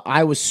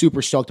I was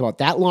super stoked about.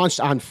 That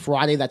launched on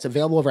Friday. That's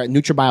available over at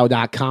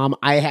NutraBio.com.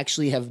 I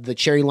actually have the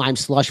cherry lime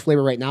slush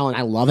flavor right now, and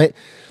I love it.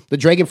 The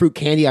dragon fruit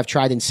candy I've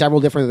tried in several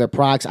different of their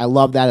products. I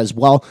love that as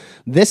well.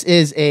 This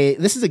is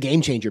a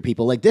game changer,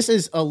 people. Like, this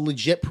is a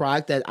legit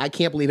product that I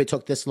can't believe it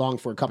took this long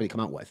for a company to come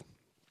out with.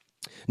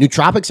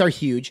 Nootropics are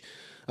huge.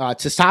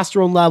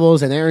 testosterone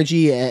levels and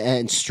energy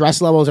and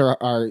stress levels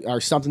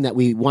are something that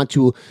we want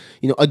to,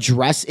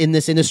 address in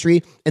this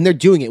industry. And they're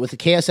doing it with the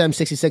KSM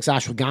 66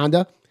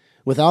 ashwagandha,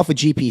 with Alpha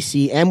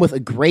GPC, and with a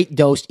great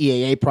dosed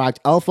EAA product.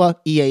 Alpha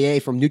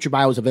EAA from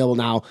NutraBio is available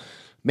now.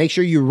 Make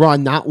sure you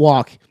run, not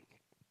walk,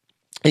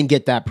 and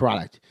get that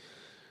product.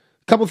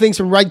 A couple things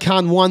from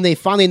Redcon 1. They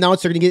finally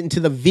announced they're going to get into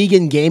the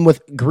vegan game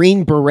with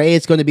Green Beret.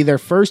 It's going to be their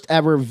first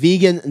ever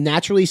vegan,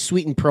 naturally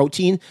sweetened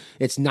protein.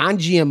 It's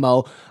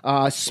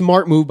non-GMO.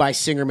 Smart move by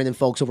Singerman and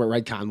folks over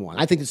at Redcon 1.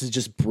 I think this is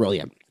just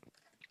brilliant.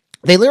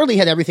 They literally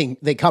had everything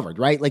they covered,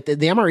 right? Like the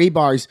MRE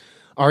bars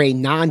are a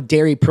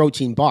non-dairy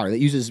protein bar that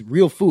uses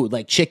real food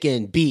like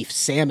chicken, beef,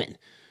 salmon,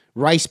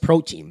 rice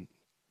protein.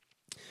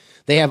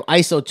 They have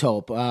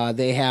Isotope.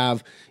 They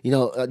have,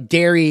 a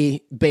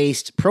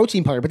dairy-based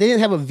protein powder, but they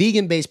didn't have a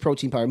vegan-based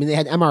protein powder. I mean, they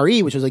had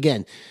MRE, which was,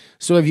 again,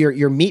 sort of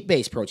your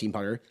meat-based protein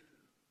powder.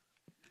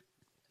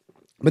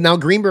 But now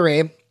Green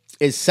Beret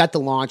is set to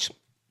launch.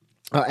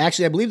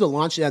 Actually, I believe the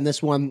launch on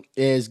this one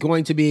is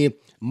going to be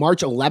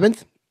March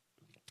 11th.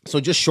 So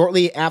just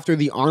shortly after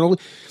the Arnold.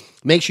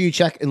 Make sure you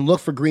check and look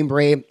for Green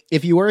Beret.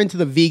 If you are into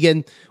the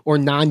vegan or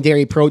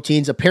non-dairy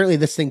proteins, apparently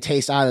this thing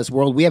tastes out of this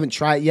world. We haven't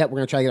tried it yet. We're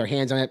going to try to get our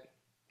hands on it.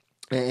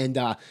 And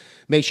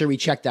make sure we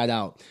check that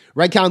out.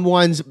 Redcon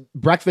 1's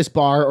breakfast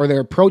bar, or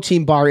their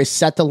protein bar, is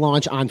set to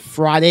launch on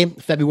Friday,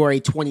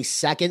 February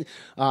 22nd.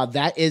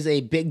 That is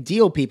a big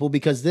deal, people,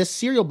 because this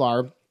cereal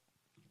bar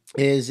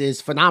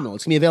is phenomenal.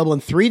 It's going to be available in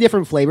 3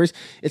 different flavors.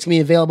 It's going to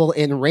be available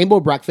in Rainbow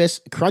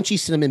Breakfast, Crunchy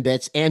Cinnamon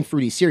Bits, and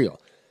Fruity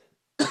Cereal.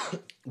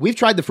 We've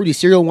tried the Fruity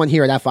Cereal one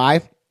here at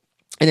FI,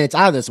 and it's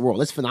out of this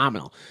world. It's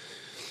phenomenal.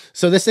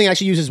 So this thing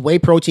actually uses whey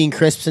protein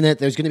crisps in it.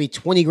 There's going to be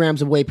 20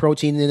 grams of whey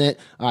protein in it,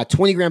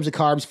 20 grams of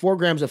carbs, 4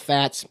 grams of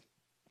fats,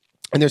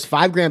 and there's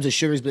 5 grams of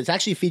sugars, but it's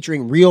actually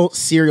featuring real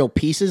cereal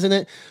pieces in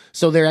it.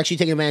 So they're actually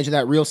taking advantage of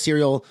that real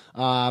cereal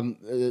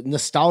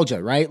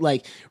nostalgia, right?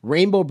 Like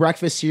Rainbow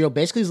Breakfast cereal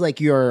basically is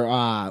like your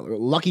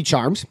Lucky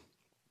Charms.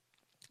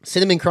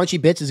 Cinnamon Crunchy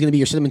Bits is going to be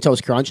your Cinnamon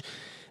Toast Crunch.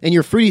 And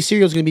your Fruity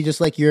Cereal is going to be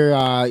just like your,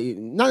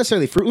 not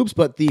necessarily Fruit Loops,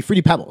 but the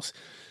Fruity Pebbles.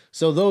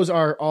 So those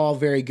are all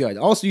very good.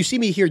 Also, you see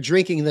me here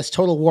drinking this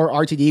Total War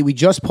RTD. We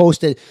just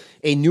posted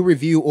a new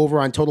review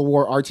over on Total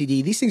War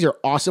RTD. These things are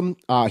awesome.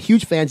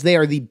 Huge fans. They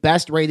are the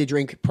best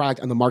ready-to-drink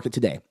product on the market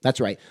today. That's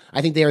right.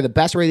 I think they are the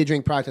best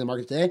ready-to-drink product on the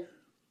market today.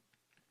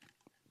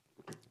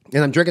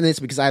 And I'm drinking this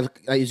because I have,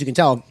 as you can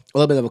tell, a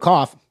little bit of a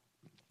cough.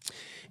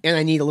 And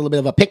I need a little bit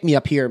of a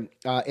pick-me-up here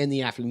in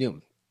the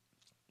afternoon.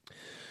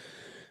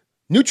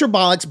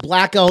 Nutrabolics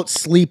Blackout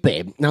Sleep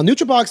Aid. Now,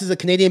 Nutrabolics is a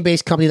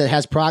Canadian-based company that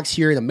has products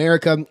here in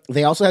America.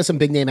 They also have some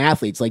big-name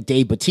athletes like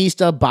Dave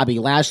Bautista, Bobby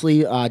Lashley.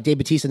 Dave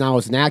Bautista now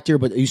is an actor,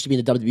 but used to be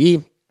in the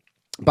WWE.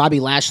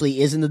 Bobby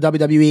Lashley is in the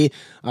WWE.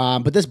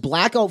 But this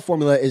Blackout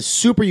formula is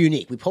super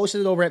unique. We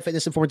posted it over at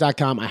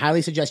fitnessinformer.com. I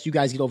highly suggest you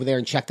guys get over there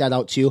and check that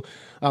out too.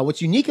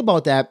 What's unique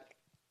about that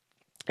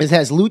is it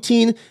has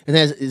lutein and it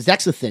has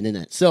zeaxanthin in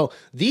it. So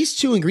these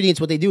 2 ingredients,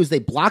 what they do is they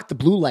block the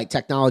blue light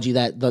technology,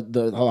 that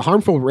the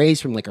harmful rays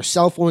from like our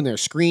cell phone, their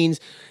screens,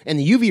 and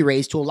the UV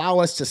rays to allow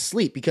us to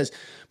sleep, because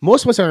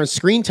most of us are on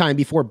screen time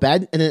before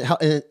bed, and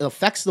it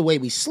affects the way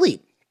we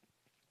sleep.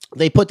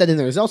 They put that in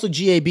there. There's also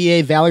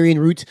GABA, valerian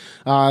root.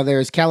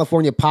 There's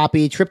California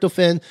poppy,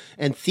 tryptophan,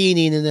 and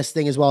theanine in this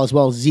thing as well as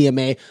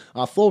ZMA.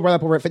 Full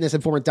write-up over at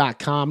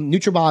fitnessinformer.com.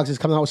 Nutrabolics is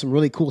coming out with some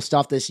really cool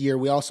stuff this year.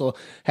 We also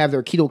have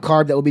their keto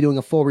carb that we'll be doing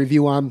a full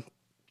review on.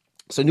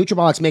 So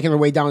Nutrabolics making their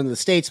way down into the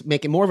States,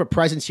 making more of a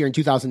presence here in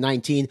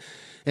 2019.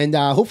 And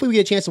hopefully we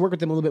get a chance to work with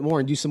them a little bit more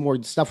and do some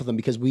more stuff with them,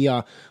 because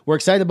we're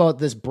excited about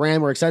this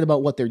brand. We're excited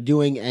about what they're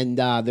doing, and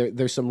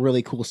there's some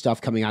really cool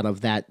stuff coming out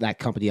of that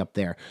company up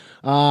there.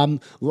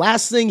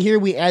 Last thing here,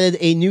 we added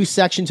a new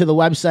section to the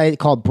website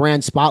called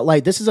Brand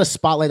Spotlight. This is a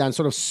spotlight on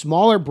sort of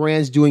smaller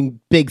brands doing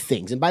big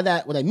things. And by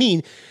that, what I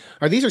mean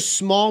are these are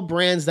small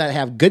brands that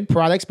have good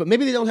products, but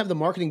maybe they don't have the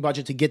marketing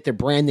budget to get their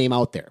brand name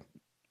out there.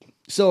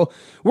 So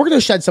we're going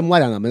to shed some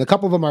light on them. And a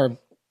couple of them are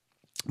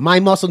My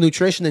Muscle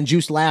Nutrition and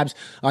Juice Labs.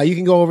 You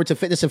can go over to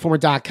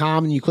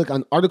fitnessinformer.com and you click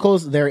on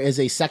articles. There is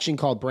a section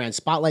called Brand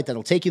Spotlight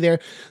that'll take you there.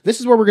 This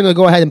is where we're going to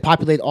go ahead and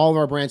populate all of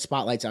our brand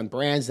spotlights on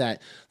brands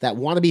that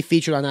want to be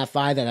featured on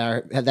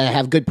F5, that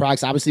have good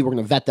products. Obviously, we're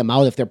going to vet them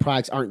out. If their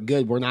products aren't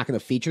good, we're not going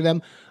to feature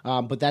them.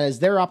 But that is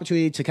their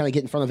opportunity to kind of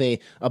get in front of a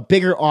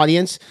bigger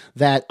audience.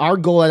 That our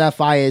goal at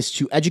FI is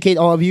to educate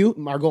all of you.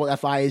 Our goal at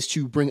FI is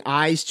to bring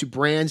eyes to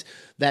brands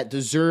that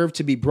deserve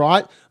to be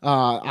brought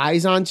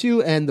eyes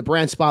onto, and the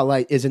Brand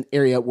Spotlight is an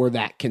area where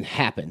that can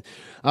happen.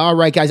 All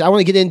right, guys, I want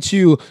to get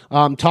into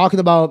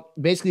talking about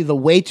basically the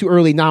way too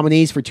early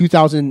nominees for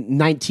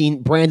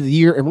 2019 Brand of the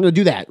Year, and we're going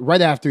to do that right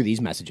after these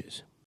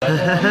messages. With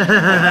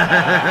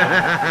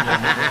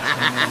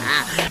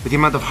the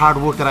amount of hard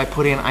work that I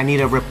put in, I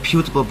need a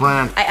reputable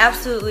brand. I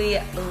absolutely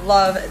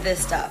love this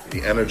stuff.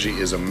 The energy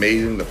is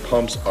amazing. The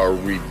pumps are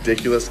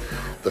ridiculous.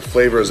 The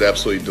flavor is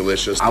absolutely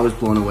delicious. I was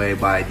blown away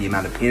by the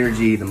amount of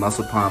energy, the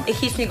muscle pump. It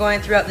keeps me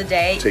going throughout the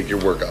day. Take your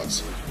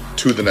workouts.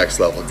 to the next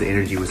level. The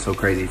energy was so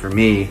crazy for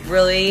me.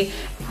 Really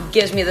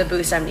gives me the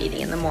boost I'm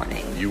needing in the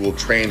morning. You will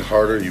train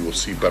harder, you will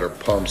see better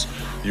pumps,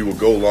 you will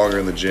go longer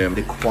in the gym.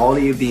 The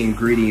quality of the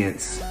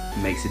ingredients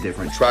makes a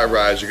difference. Try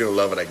Rise, you're gonna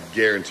love it, I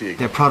guarantee it.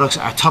 Their products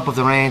are top of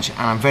the range, and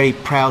I'm very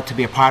proud to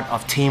be a part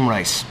of Team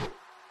Rice.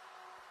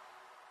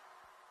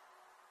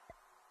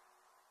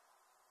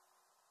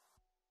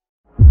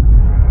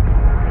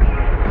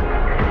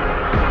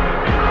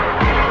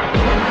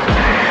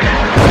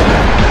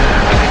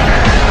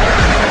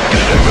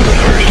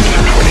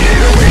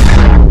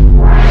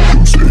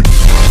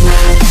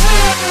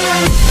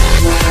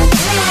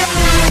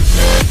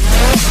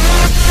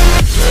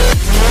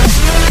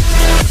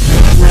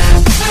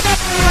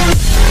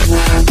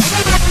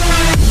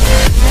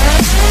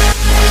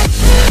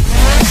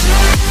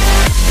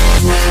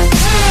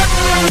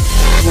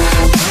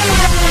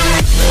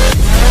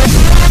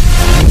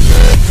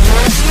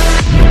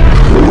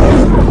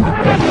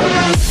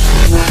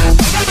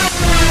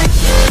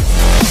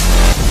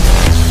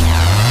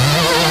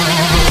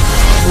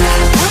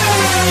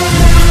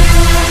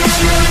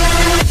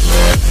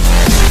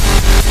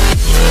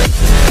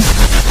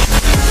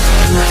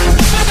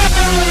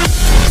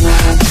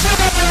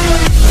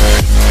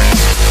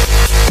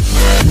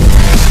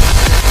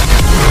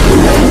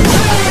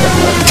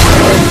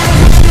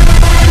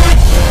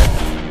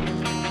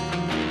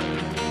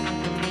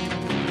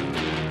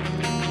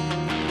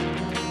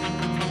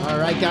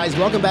 Guys,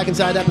 welcome back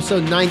inside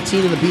episode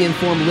 19 of the Be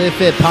Informed Live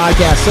Fit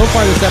podcast. So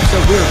far this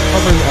episode, we're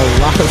covering a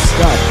lot of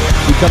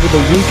stuff. We covered the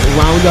week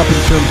roundup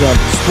in terms of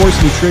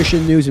sports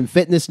nutrition news and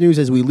fitness news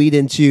as we lead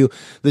into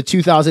the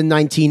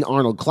 2019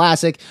 Arnold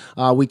Classic.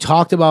 We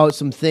talked about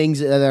some things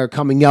that are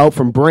coming out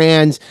from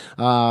brands,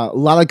 a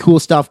lot of cool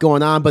stuff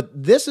going on.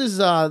 But this is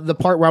the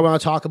part where I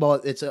want to talk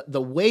about it's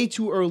the way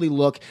too early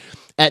look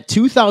at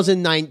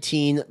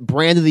 2019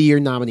 Brand of the Year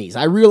nominees.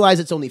 I realize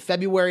it's only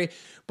February,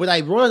 but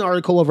I wrote an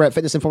article over at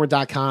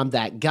fitnessinformer.com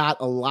that got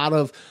a lot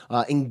of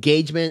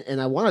engagement,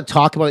 and I want to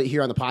talk about it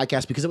here on the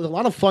podcast because it was a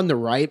lot of fun to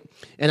write,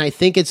 and I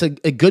think it's a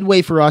good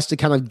way for us to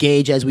kind of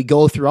gauge as we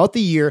go throughout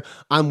the year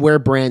on where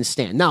brands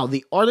stand. Now,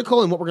 the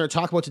article and what we're going to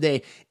talk about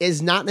today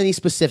is not in any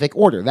specific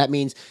order. That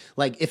means,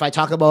 like, if I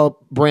talk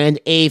about brand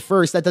A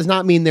first, that does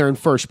not mean they're in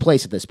first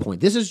place at this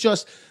point. This is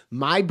just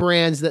my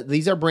brands,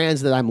 these are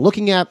brands that I'm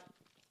looking at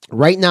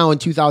right now in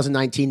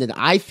 2019 that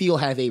I feel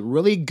have a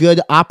really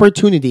good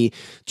opportunity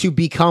to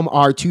become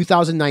our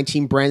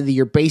 2019 Brand of the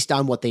Year based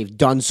on what they've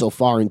done so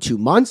far in 2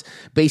 months,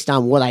 based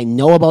on what I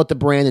know about the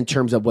brand in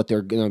terms of what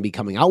they're going to be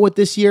coming out with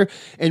this year.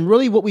 And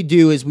really what we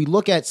do is we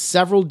look at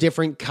several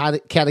different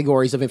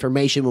categories of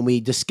information when we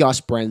discuss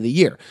Brand of the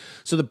Year.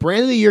 So the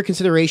Brand of the Year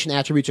consideration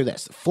attributes are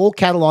this: full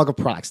catalog of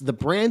products. The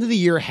Brand of the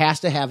Year has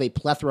to have a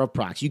plethora of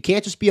products. You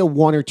can't just be a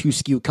 1 or 2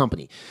 SKU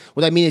company.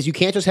 What I mean is you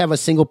can't just have a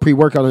single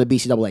pre-workout on the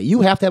BCAA.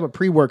 You have to have a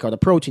pre-workout, a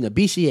protein, a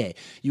BCA.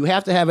 You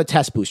have to have a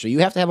test booster. You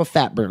have to have a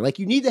fat burner. Like,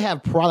 you need to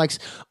have products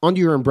under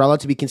your umbrella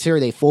to be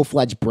considered a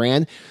full-fledged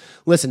brand.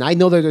 Listen, I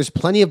know that there's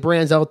plenty of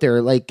brands out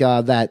there like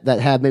that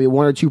have maybe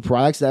 1 or 2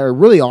 products that are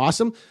really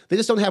awesome. They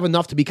just don't have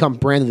enough to become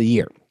Brand of the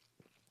Year.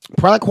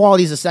 Product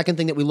quality is the second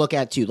thing that we look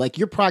at too. Like,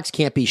 your products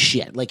can't be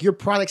shit. Like, your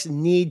products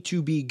need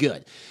to be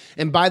good.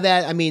 And by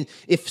that, I mean,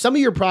 if some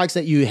of your products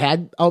that you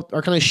had out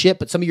are kind of shit,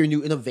 but some of your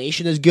new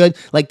innovation is good,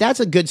 like, that's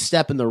a good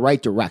step in the right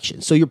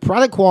direction. So your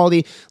product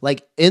quality,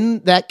 like in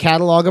that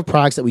catalog of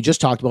products that we just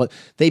talked about,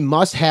 they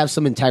must have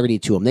some integrity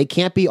to them. They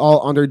can't be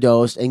all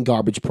underdosed and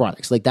garbage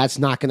products. Like, that's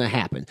not going to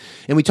happen.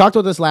 And we talked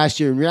about this last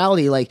year. In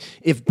reality, like,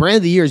 if Brand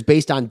of the Year is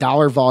based on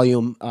dollar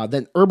volume,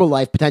 then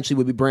Herbalife potentially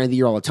would be Brand of the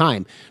Year all the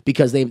time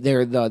because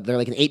they're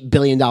like an $8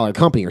 billion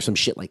company or some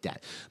shit like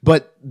that.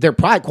 But their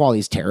product quality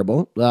is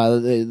terrible.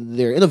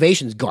 Their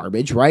innovation is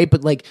garbage, right?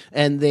 But like,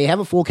 and they have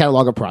a full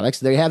catalog of products.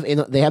 They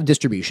have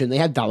distribution. They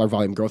have dollar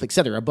volume growth,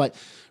 etc. But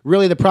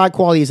really, the product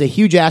quality is a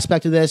huge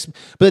aspect of this.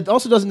 But it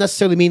also doesn't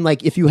necessarily mean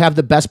like if you have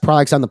the best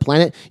products on the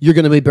planet, you're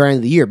going to be Brand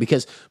of the Year,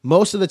 because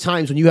most of the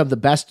times when you have the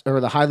best or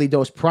the highly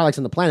dosed products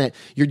on the planet,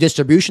 your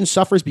distribution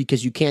suffers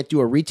because you can't do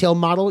a retail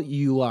model.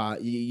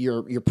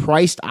 You're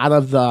priced out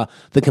of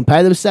the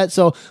competitive set.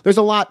 So there's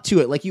a lot to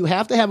it. Like, you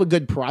have to have a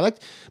good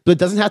product, but it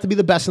doesn't have to be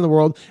the best in the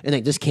world, and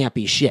it just can't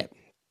be shit.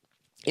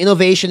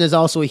 Innovation is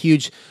also a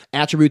huge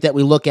attribute that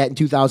we look at in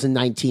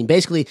 2019.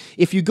 Basically,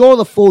 if you go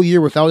the full year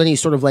without any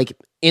sort of like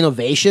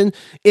innovation,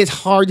 it's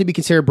hard to be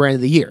considered Brand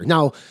of the Year.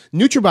 Now,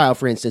 NutraBio,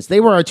 for instance,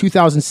 they were our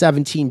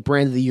 2017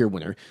 Brand of the Year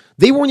winner.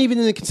 They weren't even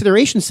in the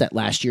consideration set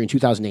last year in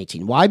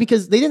 2018. Why?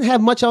 Because they didn't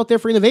have much out there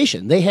for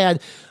innovation. They had,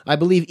 I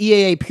believe,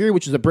 EAA Pure,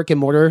 which was a brick and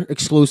mortar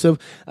exclusive,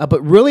 but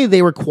really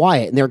they were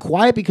quiet. And they were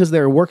quiet because they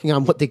were working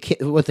on what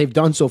they've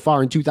done so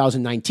far in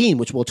 2019,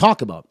 which we'll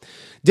talk about.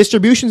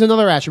 Distribution is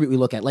another attribute we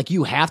look at. Like,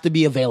 you have to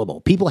be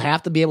available. People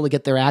have to be able to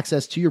get their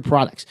access to your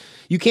products.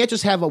 You can't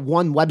just have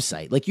one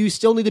website. Like, you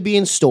still need to be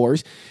in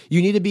stores.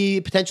 You need to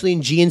be potentially in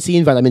GNC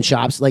and vitamin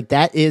shops. Like,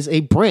 that is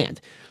a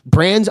brand.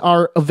 Brands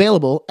are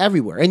available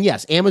everywhere. And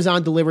yes,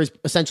 Amazon delivers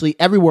essentially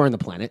everywhere on the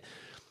planet.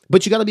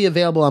 But you got to be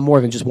available on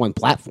more than just one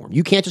platform.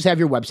 You can't just have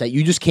your website.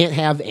 You just can't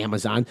have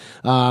Amazon.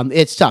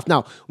 It's tough.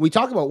 Now, when we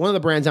talk about one of the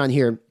brands on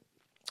here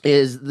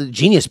is the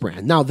Genius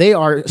brand. Now, they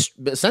are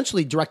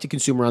essentially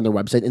direct-to-consumer on their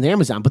website and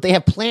Amazon, but they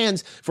have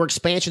plans for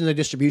expansion in their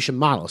distribution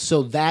model.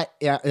 So that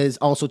is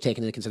also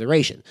taken into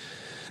consideration.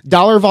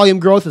 Dollar volume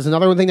growth is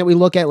another thing that we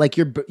look at. Like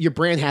your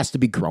brand has to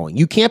be growing.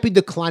 You can't be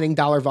declining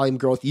dollar volume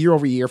growth year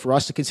over year for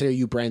us to consider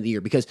you brand of the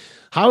year, because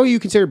how are you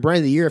considered brand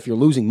of the year if you're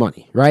losing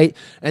money, right?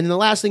 And then the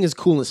last thing is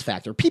coolness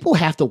factor. People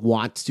have to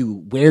want to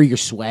wear your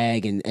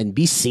swag and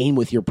be seen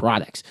with your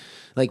products.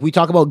 Like we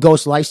talk about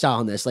Ghost Lifestyle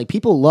on this. Like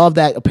people love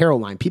that apparel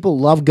line. People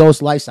love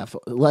Ghost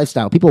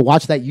Lifestyle. People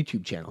watch that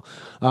YouTube channel.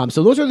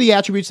 So those are the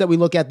attributes that we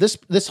look at.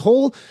 This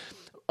whole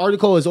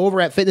article is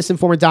over at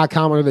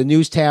fitnessinformant.com under the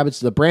news tab.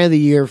 It's the brand of the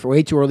year for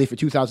way too early for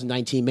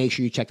 2019. Make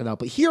sure you check that out.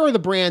 But here are the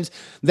brands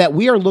that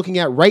we are looking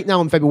at right now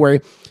in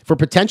February for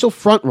potential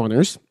front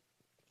runners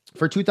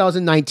for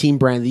 2019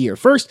 brand of the year.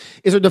 First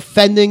is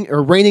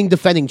our reigning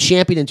defending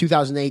champion in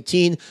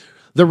 2018,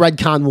 the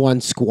Redcon One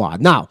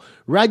squad. Now,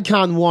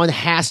 Redcon One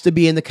has to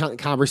be in the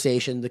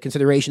conversation, the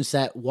consideration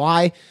set.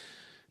 Why?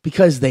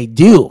 Because they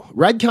do.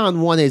 Redcon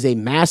One is a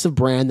massive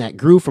brand that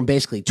grew from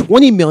basically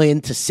 $20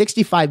 million to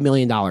 $65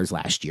 million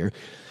last year.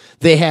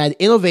 They had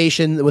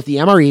innovation with the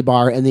MRE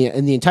bar and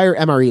the entire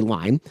MRE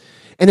line.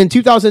 And in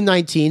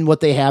 2019,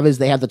 what they have is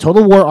they have the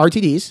Total War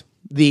RTDs,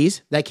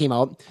 these that came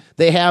out.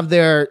 They have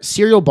their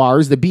cereal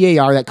bars, the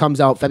BAR, that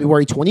comes out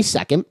February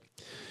 22nd.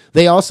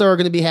 They also are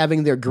going to be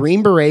having their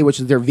Green Beret,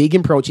 which is their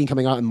vegan protein,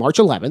 coming out on March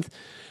 11th.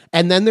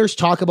 And then there's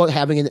talk about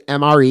having an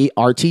MRE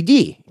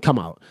RTD come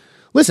out.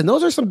 Listen,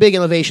 those are some big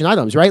innovation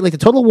items, right? Like the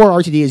Total War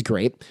RTD is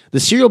great. The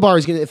cereal bar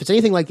is going to, if it's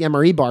anything like the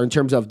MRE bar in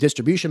terms of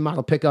distribution,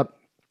 model pickup,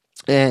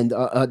 and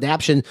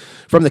adaptation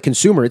from the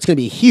consumer, it's going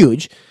to be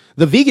huge.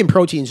 The vegan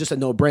protein is just a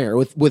no-brainer.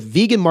 With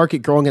vegan market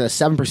growing at a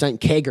 7%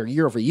 CAGR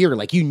year over year,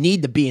 like you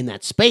need to be in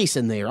that space,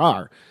 and they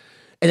are.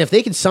 And if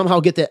they can somehow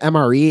get the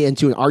MRE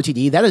into an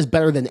RTD, that is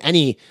better than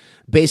any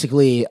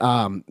basically,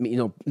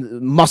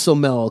 muscle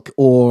milk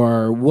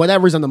or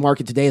whatever's on the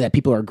market today that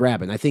people are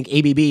grabbing. I think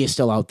ABB is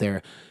still out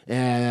there,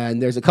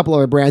 and there's a couple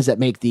other brands that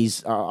make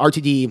these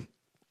RTD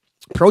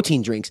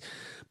protein drinks,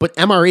 but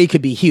MRE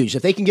could be huge.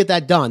 If they can get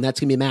that done, that's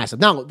going to be massive.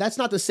 Now, that's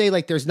not to say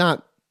like there's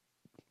not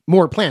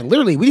more planned.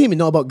 Literally, we didn't even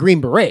know about Green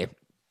Beret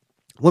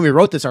when we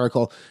wrote this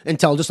article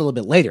until just a little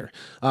bit later.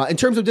 In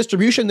terms of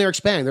distribution, they're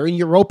expanding. They're in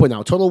Europa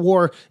now. Total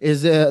War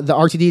is the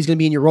RTD is going to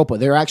be in Europa.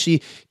 They're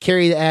actually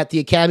carried at the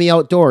Academy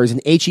Outdoors and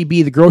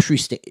HEB, the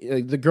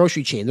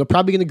grocery chain. They're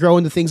probably going to grow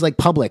into things like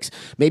Publix,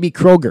 maybe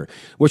Kroger,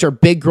 which are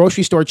big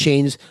grocery store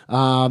chains.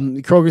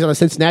 Kroger's out of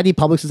Cincinnati,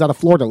 Publix is out of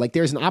Florida. Like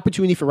there's an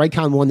opportunity for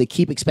Redcon One to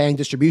keep expanding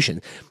distribution.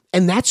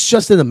 And that's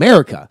just in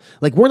America.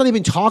 Like we're not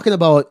even talking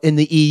about in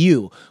the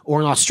EU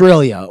or in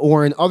Australia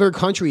or in other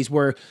countries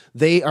where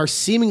they are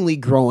seemingly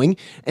growing,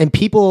 and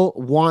people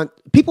want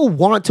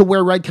to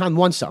wear Redcon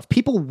One stuff.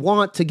 People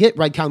want to get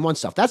Redcon One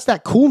stuff. That's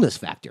that coolness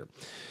factor.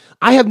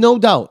 I have no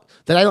doubt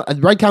that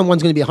Redcon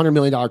One's going to be a $100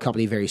 million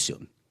company very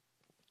soon.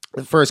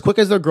 For as quick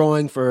as they're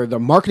growing, for the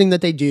marketing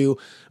that they do,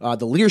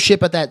 the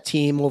leadership at that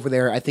team over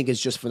there, I think is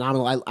just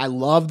phenomenal. I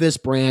love this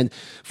brand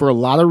for a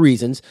lot of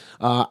reasons.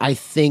 I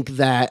think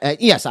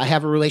that, yes, I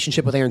have a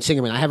relationship with Aaron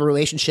Singerman. I have a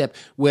relationship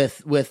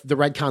with the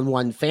Redcon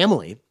One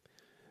family.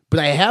 But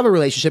I have a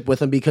relationship with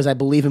them because I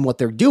believe in what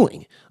they're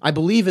doing. I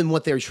believe in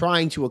what they're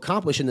trying to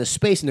accomplish in this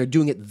space, and they're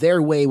doing it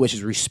their way, which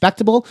is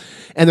respectable,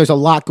 and there's a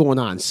lot going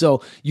on.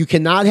 So you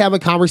cannot have a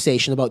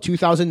conversation about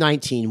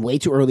 2019, way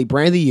too early,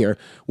 brand of the year,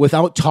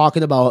 without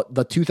talking about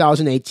the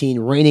 2018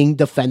 reigning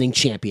defending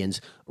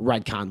champions,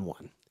 Redcon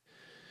One.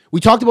 We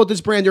talked about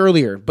this brand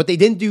earlier, but they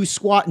didn't do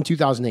squat in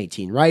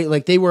 2018, right?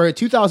 Like they were a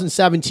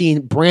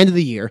 2017 brand of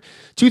the year,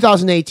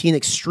 2018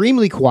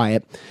 extremely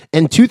quiet,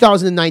 and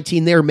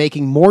 2019 they're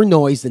making more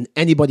noise than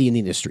anybody in the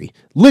industry.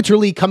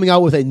 Literally coming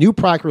out with a new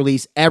product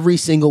release every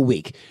single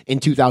week in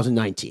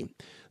 2019.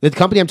 The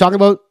company I'm talking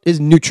about is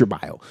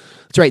NutraBio.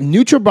 That's right.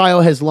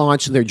 NutraBio has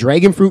launched their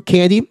dragon fruit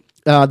candy,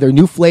 their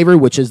new flavor,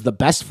 which is the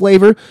best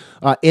flavor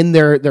in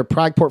their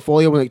product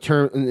portfolio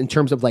in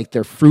terms of like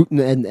their fruit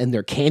and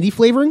their candy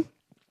flavoring.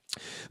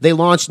 They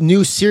launched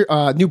new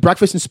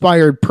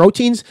breakfast-inspired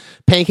proteins,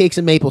 pancakes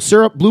and maple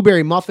syrup,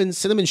 blueberry muffins,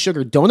 cinnamon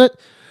sugar donut.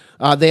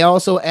 They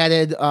also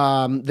added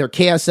their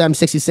KSM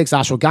 66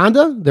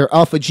 ashwagandha, their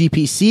Alpha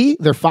GPC,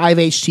 their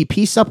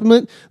 5-HTP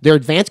supplement, their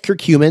advanced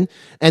curcumin,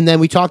 and then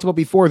we talked about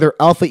before their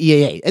Alpha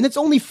EAA. And it's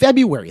only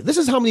February. This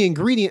is how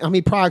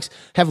many products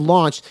have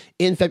launched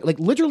in February. Like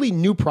literally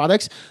new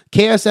products,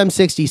 KSM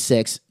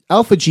 66,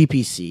 Alpha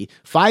GPC,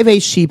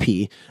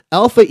 5-HTP,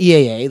 Alpha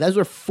EAA. Those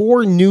are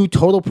 4 new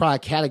total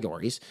product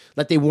categories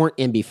that they weren't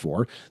in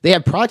before. They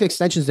have product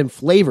extensions and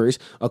flavors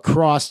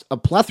across a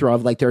plethora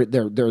of like their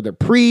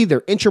pre,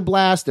 their Intra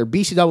Blast, their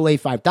BCAA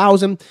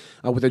 5000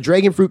 with their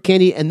dragon fruit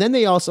candy, and then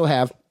they also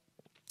have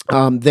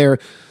their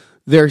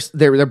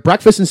They're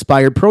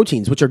breakfast-inspired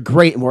proteins, which are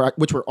great, and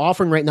which we're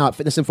offering right now at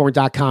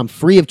fitnessinformer.com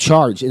free of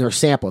charge in our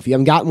sample. If you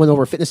haven't gotten one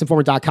over at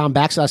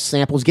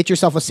fitnessinformer.com/samples, get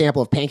yourself a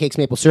sample of pancakes,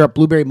 maple syrup,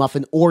 blueberry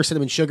muffin, or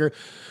cinnamon sugar,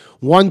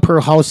 one per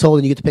household,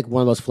 and you get to pick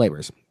one of those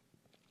flavors.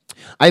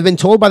 I've been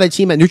told by the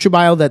team at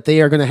NutriBio that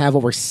they are going to have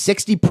over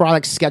 60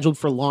 products scheduled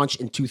for launch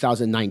in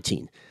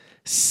 2019.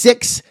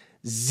 60.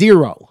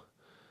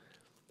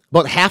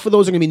 About half of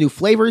those are going to be new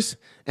flavors,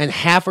 and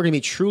half are going to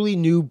be truly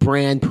new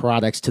brand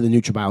products to the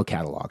NutriBio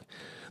catalog.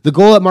 The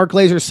goal that Mark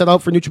Glazer set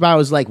out for NutriBio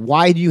is like,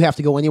 why do you have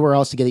to go anywhere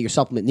else to get your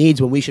supplement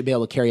needs when we should be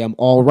able to carry them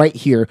all right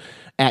here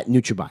at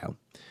NutriBio?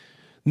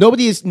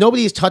 Nobody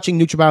is touching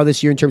NutriBio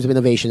this year in terms of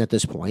innovation at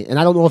this point, and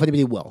I don't know if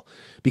anybody will,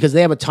 because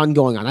they have a ton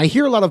going on. I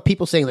hear a lot of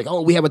people saying like,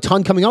 oh, we have a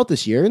ton coming out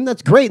this year, and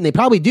that's great, and they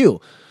probably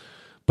do.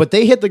 But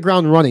they hit the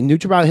ground running.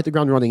 NutriBio hit the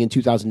ground running in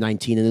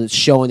 2019, and it's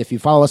showing. If you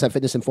follow us at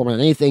Fitness Informer on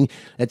anything,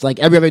 it's like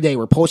every other day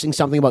we're posting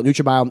something about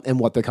NutriBio and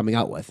what they're coming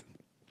out with.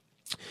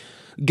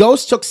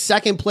 Ghost took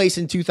second place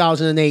in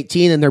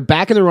 2018, and they're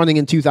back in the running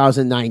in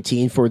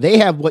 2019 for they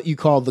have what you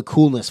call the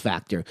coolness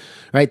factor,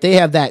 right? They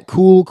have that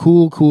cool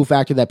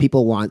factor that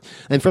people want.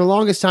 And for the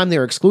longest time, they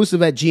were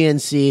exclusive at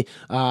GNC.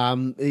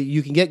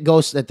 You can get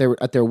Ghost at their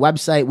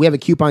website. We have a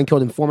coupon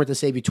code Informant to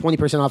save you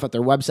 20% off at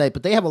their website,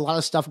 but they have a lot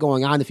of stuff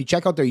going on. If you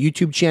check out their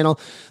YouTube channel,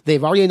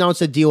 they've already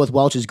announced a deal with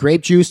Welch's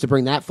Grape Juice to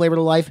bring that flavor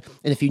to life.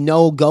 And if you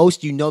know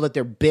Ghost, you know that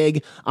they're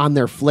big on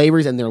their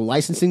flavors and their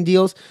licensing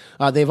deals.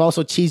 They've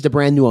also teased a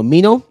brand new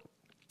amino.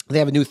 They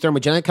have a new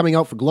thermogenic coming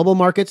out for global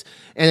markets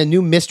and a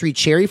new mystery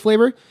cherry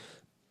flavor.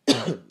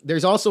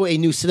 There's also a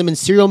new cinnamon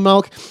cereal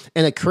milk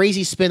and a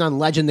crazy spin on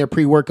Legend, their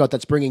pre-workout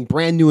that's bringing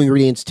brand new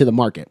ingredients to the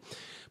market.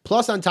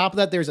 Plus, on top of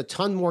that, there's a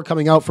ton more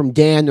coming out from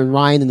Dan and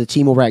Ryan and the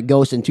team over at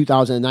Ghost in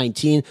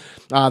 2019.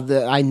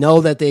 I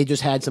know that they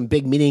just had some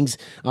big meetings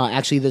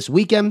actually this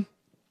weekend.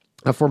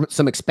 For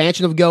some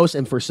expansion of Ghost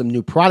and for some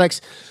new products.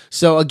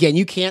 So again,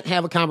 you can't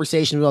have a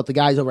conversation without the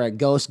guys over at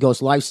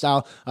Ghost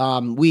Lifestyle.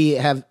 We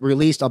have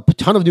released a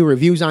ton of new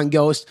reviews on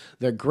Ghost.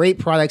 They're great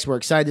products. We're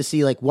excited to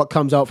see like what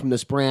comes out from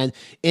this brand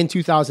in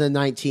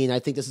 2019. I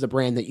think this is a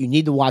brand that you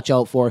need to watch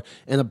out for,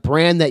 and a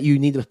brand that you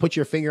need to put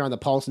your finger on the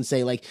pulse and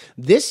say like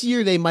this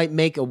year they might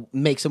make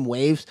some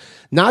waves,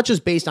 not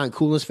just based on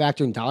coolness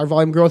factor and dollar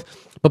volume growth,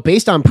 but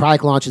based on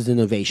product launches and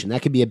innovation.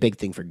 That could be a big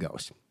thing for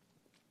Ghost.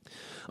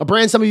 A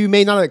brand some of you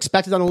may not have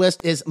expected on the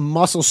list is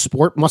Muscle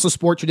Sport. Muscle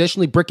Sport,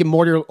 traditionally brick and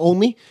mortar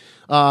only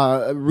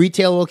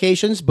retail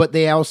locations, but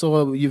they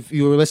also, if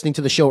you were listening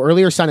to the show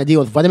earlier, signed a deal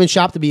with Vitamin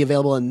Shop to be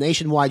available in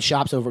nationwide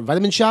shops over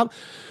Vitamin Shop.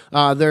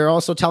 They're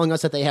also telling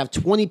us that they have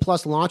 20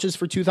 plus launches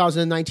for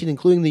 2019,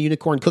 including the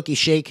Unicorn Cookie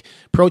Shake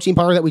protein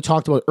powder that we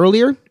talked about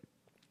earlier.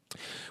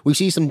 We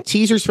see some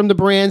teasers from the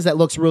brands that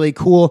looks really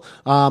cool.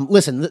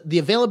 Listen, the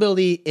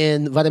availability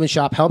in Vitamin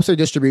Shop helps their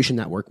distribution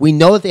network. We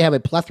know that they have a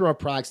plethora of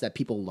products that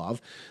people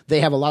love.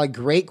 They have a lot of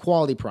great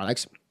quality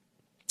products,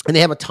 and they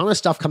have a ton of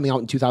stuff coming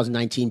out in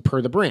 2019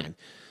 per the brand.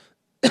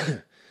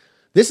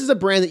 This is a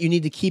brand that you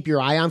need to keep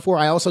your eye on for.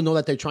 I also know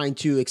that they're trying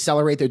to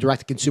accelerate their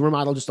direct-to-consumer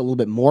model just a little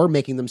bit more,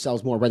 making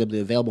themselves more readily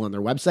available on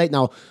their website.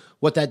 Now,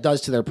 what that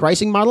does to their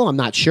pricing model, I'm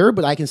not sure,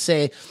 but I can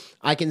say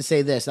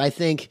this. I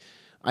think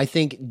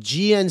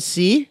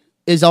GNC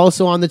is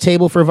also on the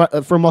table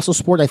for Muscle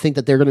Sport. I think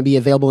that they're going to be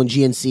available in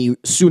GNC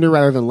sooner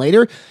rather than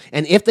later.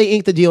 And if they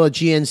ink the deal at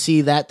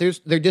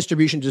GNC, their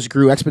distribution just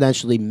grew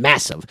exponentially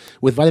massive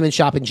with Vitamin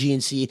Shop and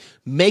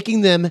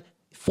GNC,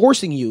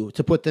 forcing you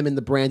to put them in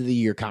the brand of the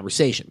year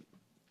conversation.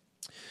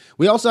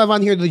 We also have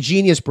on here the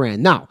Genius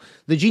brand. Now,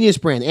 the Genius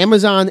brand,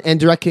 Amazon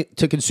and direct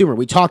to consumer.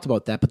 We talked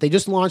about that, but they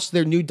just launched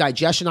their new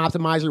Digestion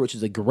Optimizer, which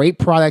is a great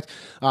product.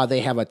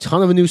 They have a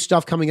ton of new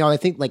stuff coming out. I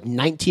think like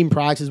 19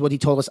 products is what he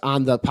told us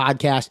on the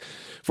podcast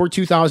for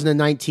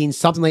 2019.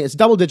 Something like it's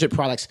double-digit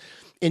products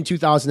in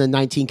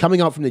 2019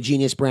 coming out from the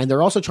Genius brand.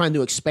 They're also trying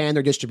to expand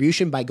their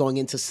distribution by going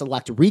into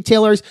select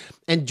retailers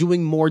and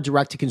doing more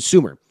direct to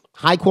consumer.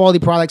 High quality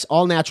products,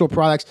 all natural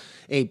products,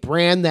 a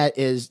brand that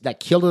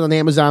killed it on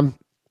Amazon,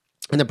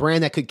 and a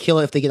brand that could kill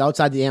it if they get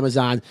outside the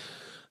Amazon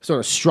sort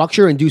of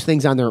structure and do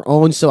things on their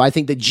own. So I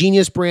think the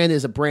Genius brand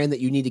is a brand that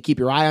you need to keep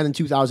your eye on in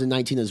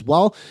 2019 as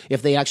well.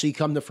 If they actually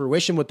come to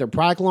fruition with their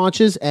product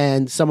launches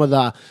and some of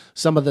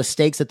the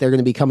stakes that they're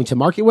going to be coming to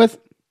market with,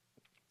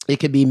 it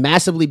could be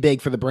massively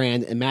big for the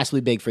brand and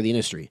massively big for the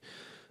industry.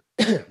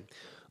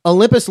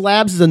 Olympus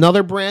Labs is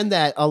another brand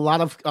that a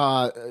lot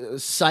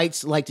of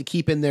sites like to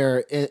keep in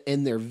their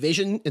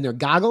vision, in their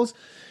goggles.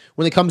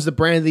 When it comes to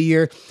brand of the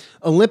year,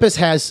 Olympus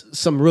has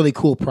some really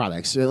cool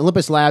products.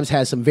 Olympus Labs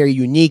has some very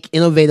unique,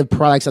 innovative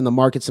products on the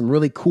market, some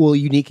really cool,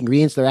 unique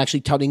ingredients. They're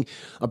actually touting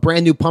a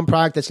brand new pump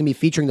product that's going to be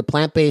featuring the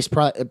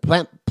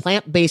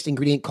plant-based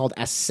ingredient called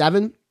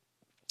S7,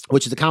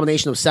 which is a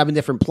combination of 7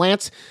 different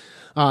plants.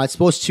 It's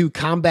supposed to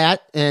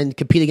combat and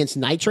compete against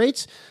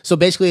nitrates. So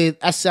basically,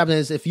 S7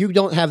 is if you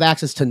don't have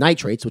access to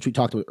nitrates, which we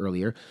talked about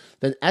earlier,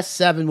 then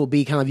S7 will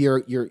be kind of your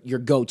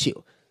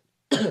go-to.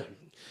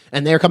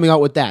 And they're coming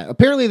out with that.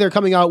 Apparently, they're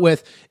coming out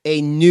with a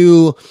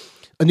new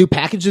a new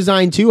package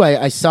design too.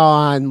 I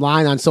saw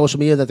online on social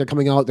media that they're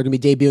coming out. They're going to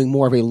be debuting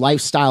more of a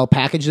lifestyle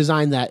package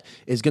design that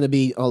is going to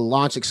be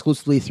launched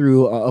exclusively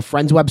through a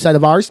friend's website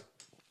of ours.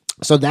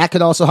 So that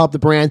could also help the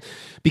brand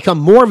become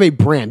more of a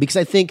brand, because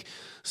I think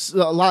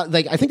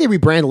I think they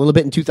rebranded a little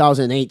bit in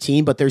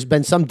 2018, but there's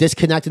been some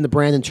disconnect in the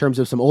brand in terms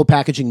of some old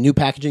packaging, new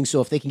packaging.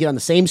 So if they can get on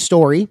the same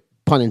story,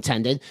 pun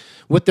intended,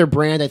 with their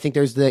brand, I think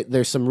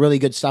there's some really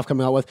good stuff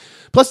coming out with.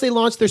 Plus, they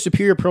launched their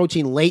Superior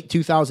Protein late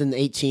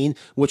 2018,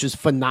 which is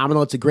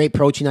phenomenal. It's a great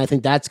protein. I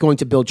think that's going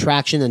to build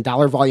traction and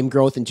dollar volume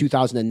growth in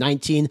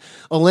 2019.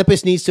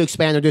 Olympus needs to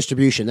expand their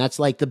distribution. That's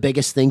like the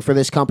biggest thing for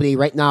this company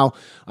right now.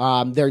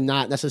 They're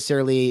not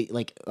necessarily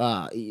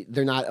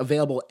they're not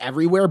available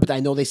everywhere, but I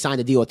know they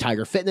signed a deal with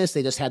Tiger Fitness.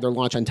 They just had their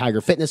launch on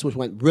Tiger Fitness, which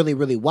went really,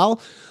 really well.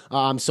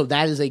 So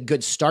that is a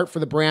good start for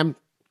the brand.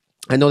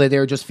 I know that they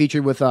were just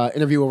featured with an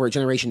interview over at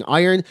Generation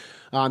Iron.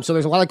 So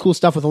there's a lot of cool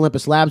stuff with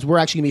Olympus Labs. We're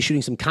actually going to be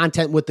shooting some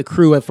content with the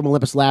crew from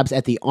Olympus Labs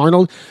at the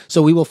Arnold.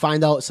 So we will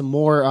find out some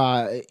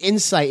more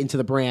insight into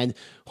the brand,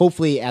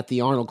 hopefully at the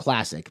Arnold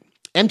Classic.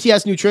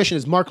 MTS Nutrition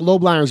is Mark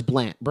Lobleiner's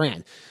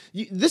brand.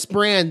 This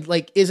brand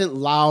isn't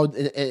loud.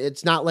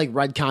 It's not like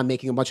Redcon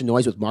making a bunch of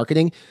noise with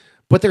marketing,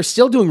 but they're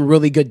still doing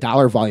really good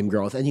dollar volume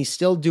growth, and he's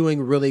still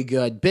doing really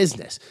good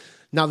business.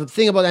 Now, the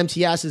thing about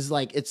MTS is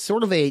it's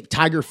sort of a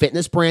Tiger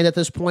Fitness brand at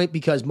this point,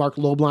 because Mark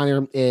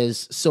Lobleiner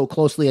is so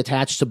closely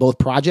attached to both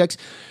projects.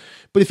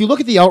 But if you look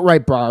at the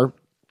Outright Bar,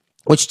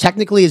 which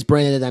technically is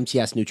branded at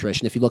MTS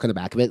Nutrition, if you look on the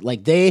back of it,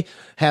 they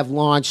have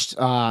launched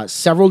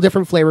several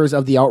different flavors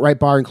of the Outright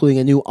Bar, including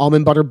a new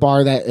almond butter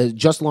bar that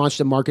just launched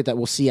in market that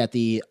we'll see at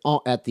the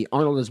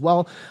Arnold as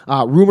well.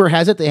 Rumor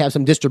has it they have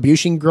some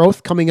distribution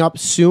growth coming up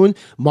soon.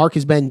 Mark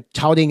has been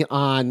touting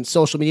on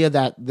social media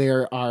that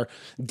there are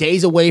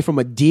days away from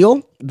a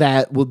deal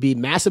that will be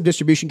massive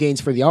distribution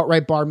gains for the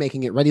Outright Bar,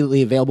 making it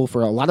readily available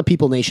for a lot of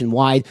people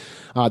nationwide.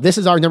 This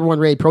is our number one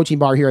rated protein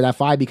bar here at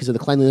F5 because of the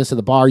cleanliness of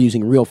the bar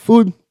using real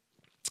food.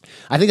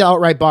 I think the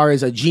Outright Bar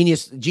is a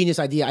genius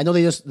idea. I know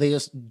they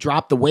just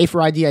dropped the wafer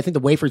idea. I think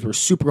the wafers were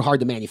super hard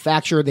to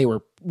manufacture. They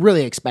were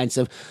really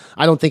expensive.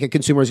 I don't think a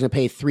consumer is going to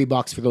pay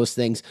 $3 for those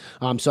things.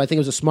 So I think it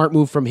was a smart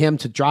move from him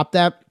to drop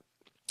that.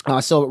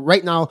 So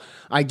right now,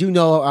 I do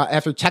know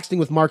after texting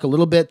with Mark a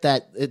little bit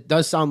that it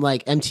does sound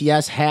like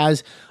MTS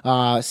has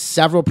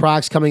several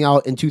products coming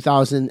out in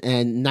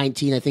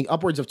 2019. I think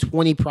upwards of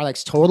 20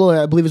 products total,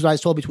 I believe is what I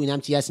was told, between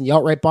MTS and the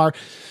Outright Bar.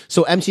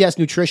 So MTS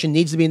Nutrition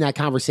needs to be in that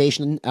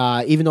conversation.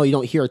 Even though you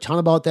don't hear a ton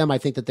about them, I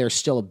think that they're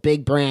still a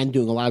big brand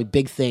doing a lot of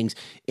big things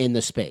in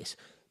the space.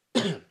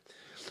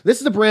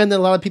 This is a brand that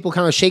a lot of people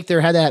kind of shake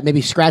their head at,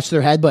 maybe scratch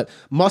their head, but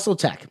Muscle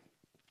Tech.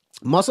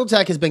 Muscle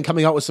Tech has been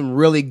coming out with some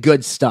really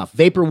good stuff.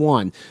 Vapor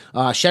One,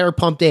 Shatter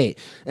Pumped 8,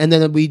 and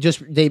then we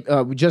just did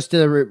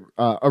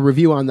a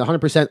review on the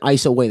 100%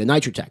 ISO whey, the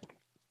NitroTech.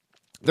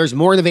 There's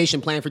more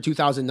innovation planned for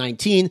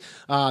 2019.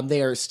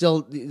 They are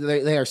still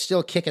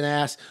kicking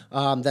ass.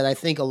 That I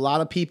think a lot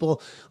of people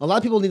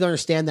need to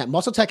understand that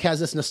Muscle Tech has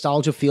this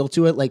nostalgia feel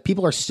to it.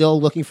 People are still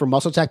looking for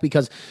Muscle Tech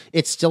because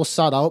it's still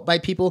sought out by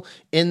people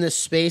in this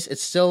space.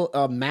 It's still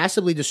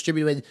massively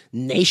distributed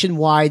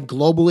nationwide,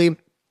 globally.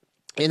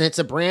 And it's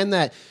a brand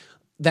that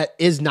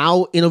is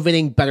now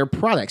innovating better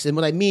products. And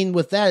what I mean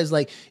with that is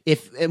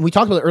and we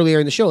talked about it earlier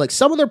in the show,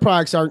 some of their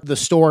products aren't the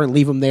store and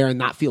leave them there and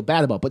not feel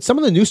bad about. But some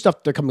of the new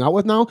stuff they're coming out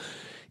with now,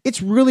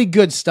 it's really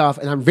good stuff.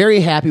 And I'm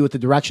very happy with the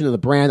direction of the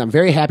brand. I'm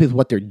very happy with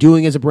what they're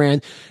doing as a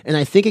brand. And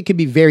I think it could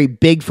be very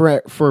big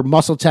for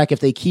Muscle Tech if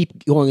they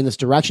keep going in this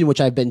direction, which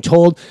I've been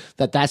told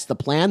that's the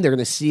plan. They're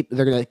going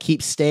to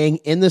keep staying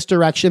in this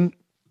direction.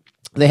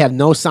 They have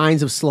no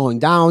signs of slowing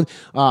down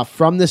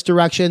from this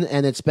direction,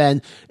 and it's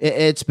been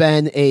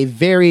a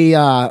very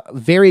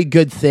very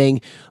good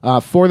thing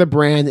for the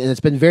brand, and it's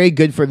been very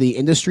good for the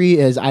industry.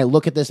 As I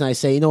look at this and I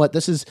say, you know what,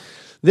 this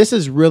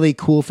is really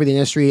cool for the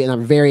industry, and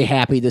I'm very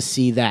happy to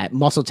see that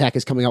Muscle Tech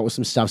is coming out with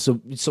some stuff.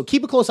 So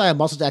keep a close eye on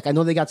Muscle Tech. I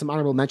know they got some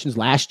honorable mentions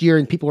last year,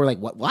 and people were like,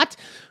 what?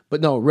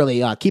 But no,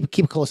 really, keep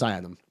a close eye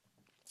on them.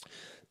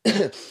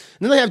 And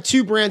then they have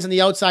two brands on the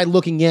outside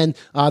looking in.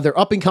 They're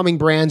up-and-coming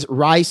brands.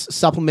 Rise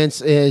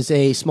Supplements is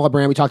a small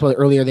brand. We talked about it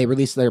earlier. They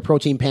released their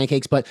protein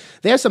pancakes, but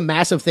they have some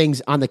massive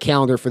things on the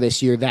calendar for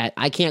this year that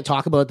I can't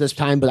talk about at this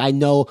time, but I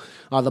know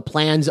the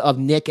plans of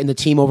Nick and the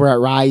team over at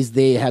Rise.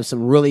 They have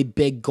some really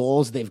big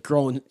goals. They've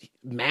grown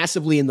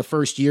massively in the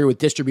first year with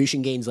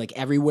distribution gains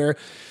everywhere.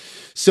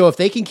 So if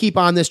they can keep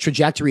on this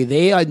trajectory,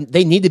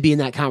 they need to be in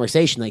that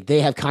conversation.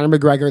 They have Conor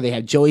McGregor, they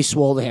have Joey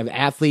Swoll, they have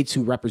athletes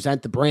who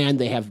represent the brand,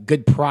 they have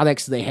good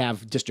products, they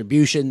have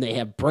distribution, they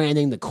have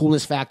branding, the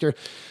coolness factor.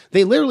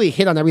 They literally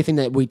hit on everything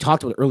that we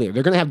talked about earlier.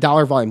 They're going to have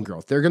dollar volume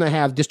growth. They're going to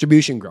have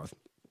distribution growth.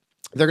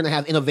 They're going to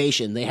have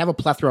innovation. They have a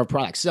plethora of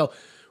products. So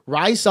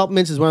Rise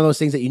Supplements is one of those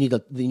things that you need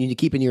to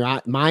keep in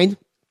your mind.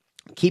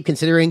 Keep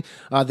considering.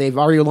 They've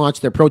already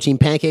launched their protein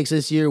pancakes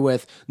this year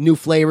with new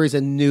flavors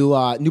and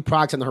new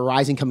products on the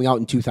horizon coming out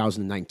in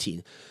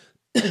 2019.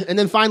 And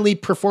then finally,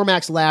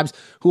 Performax Labs,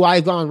 who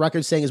I've gone on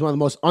record saying is one of the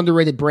most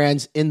underrated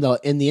brands in the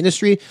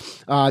industry,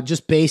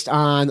 just based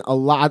on a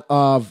lot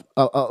of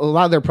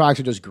their products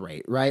are just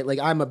great, right? Like,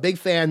 I'm a big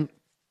fan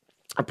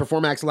of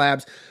Performax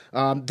Labs.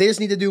 They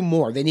just need to do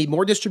more. They need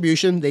more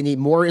distribution. They need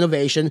more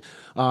innovation.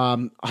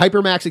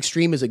 Hypermax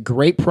Extreme is a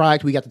great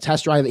product. We got to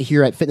test drive it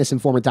here at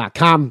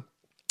fitnessinformant.com.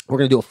 We're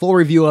going to do a full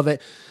review of it.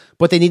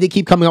 But they need to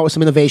keep coming out with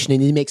some innovation. They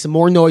need to make some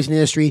more noise in the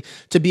industry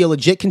to be a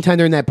legit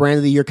contender in that brand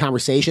of the year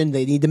conversation.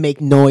 They need to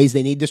make noise.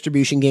 They need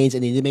distribution gains.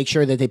 And they need to make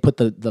sure that they put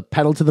the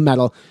pedal to the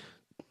metal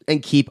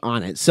and keep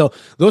on it. So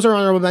those are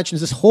honorable mentions.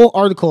 This whole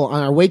article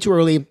on our Way Too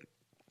Early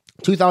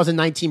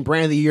 2019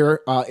 brand of the year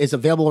is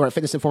available over at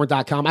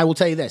fitnessinformant.com. I will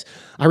tell you this.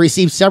 I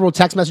received several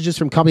text messages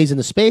from companies in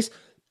the space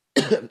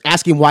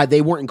asking why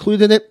they weren't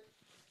included in it.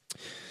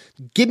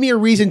 Give me a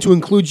reason to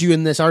include you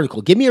in this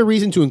article. Give me a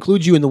reason to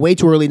include you in the Way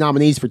Too Early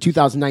nominees for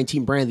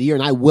 2019 brand of the year,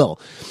 and I will.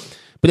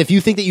 But if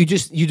you think that you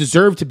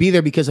deserve to be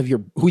there because of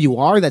who you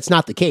are, that's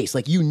not the case.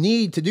 Like, you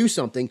need to do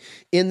something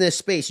in this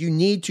space. You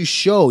need to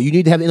show. You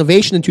need to have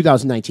innovation in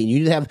 2019. You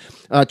need to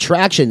have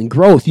traction and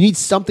growth. You need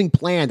something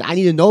planned. I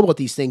need to know about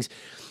these things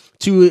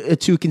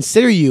to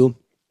consider you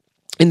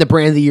in the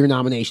brand of the year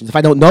nominations. If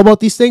I don't know about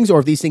these things, or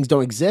if these things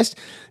don't exist,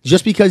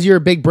 just because you're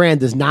a big brand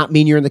does not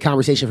mean you're in the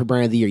conversation for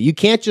brand of the year. You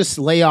can't just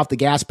lay off the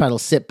gas pedal,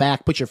 sit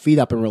back, put your feet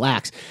up and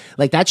relax.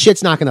 Like, that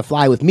shit's not going to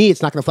fly with me.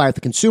 It's not going to fly with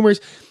the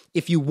consumers.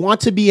 If you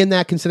want to be in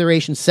that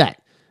consideration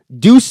set,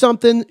 do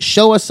something,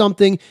 show us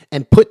something,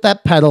 and put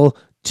that pedal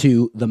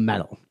to the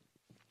metal.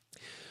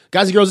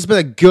 Guys and girls, it's been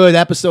a good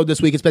episode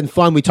this week. It's been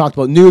fun. We talked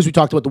about news. We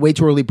talked about the Way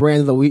Too Early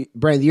brand of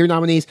the year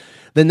nominees.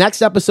 The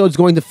next episode is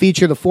going to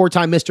feature the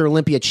 4-time Mr.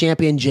 Olympia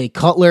champion, Jay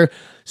Cutler.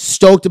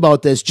 Stoked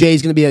about this.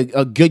 Jay's going to be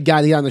a good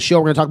guy to get on the show.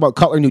 We're going to talk about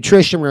Cutler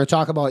Nutrition. We're going to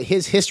talk about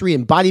his history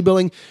in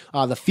bodybuilding,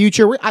 the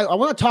future. I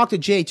want to talk to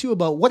Jay, too,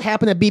 about what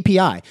happened at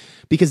BPI,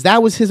 because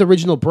that was his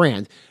original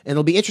brand. And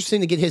it'll be interesting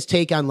to get his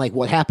take on like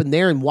what happened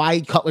there and why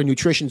Cutler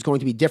Nutrition is going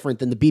to be different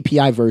than the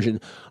BPI version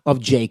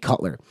of Jay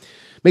Cutler.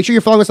 Make sure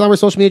you're following us on our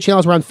social media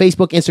channels. We're on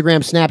Facebook, Instagram,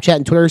 Snapchat,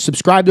 and Twitter.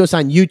 Subscribe to us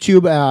on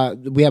YouTube.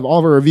 We have all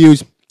of our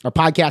reviews. Our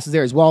podcast is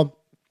there as well.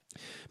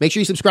 Make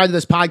sure you subscribe to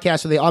this podcast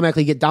so they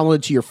automatically get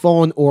downloaded to your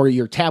phone or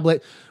your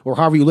tablet or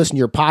however you listen to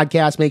your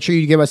podcast. Make sure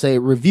you give us a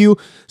review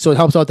so it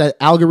helps out that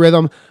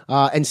algorithm.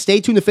 And stay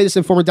tuned to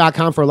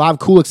fitnessinformant.com for a lot of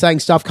cool, exciting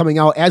stuff coming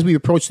out as we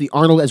approach the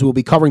Arnold, as we'll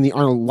be covering the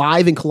Arnold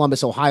live in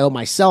Columbus, Ohio,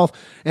 myself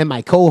and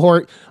my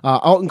cohort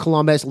out in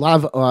Columbus. A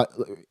lot of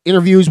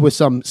interviews with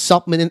some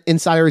supplement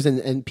insiders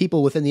and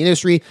people within the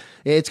industry.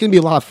 It's going to be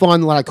a lot of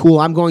fun, a lot of cool.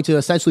 I'm going to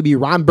essentially be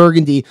Ron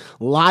Burgundy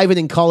live and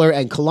in color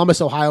in Columbus,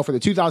 Ohio for the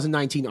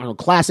 2019 Arnold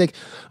Classic.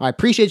 I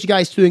appreciate you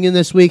guys tuning in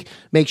this week.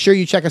 Make sure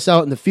you check us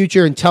out in the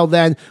future. Until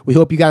then, we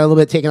hope you got a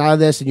little bit taken out of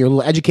this and you're a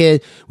little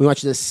educated. We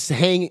want you to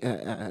hang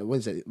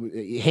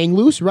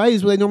loose, right?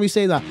 Is what they normally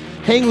say.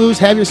 Hang loose,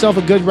 have yourself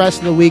a good rest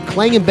of the week.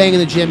 Clang and bang in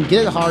the gym.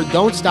 Get it hard.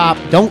 Don't stop.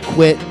 Don't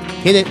quit.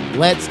 Hit it.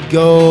 Let's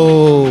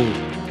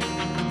go.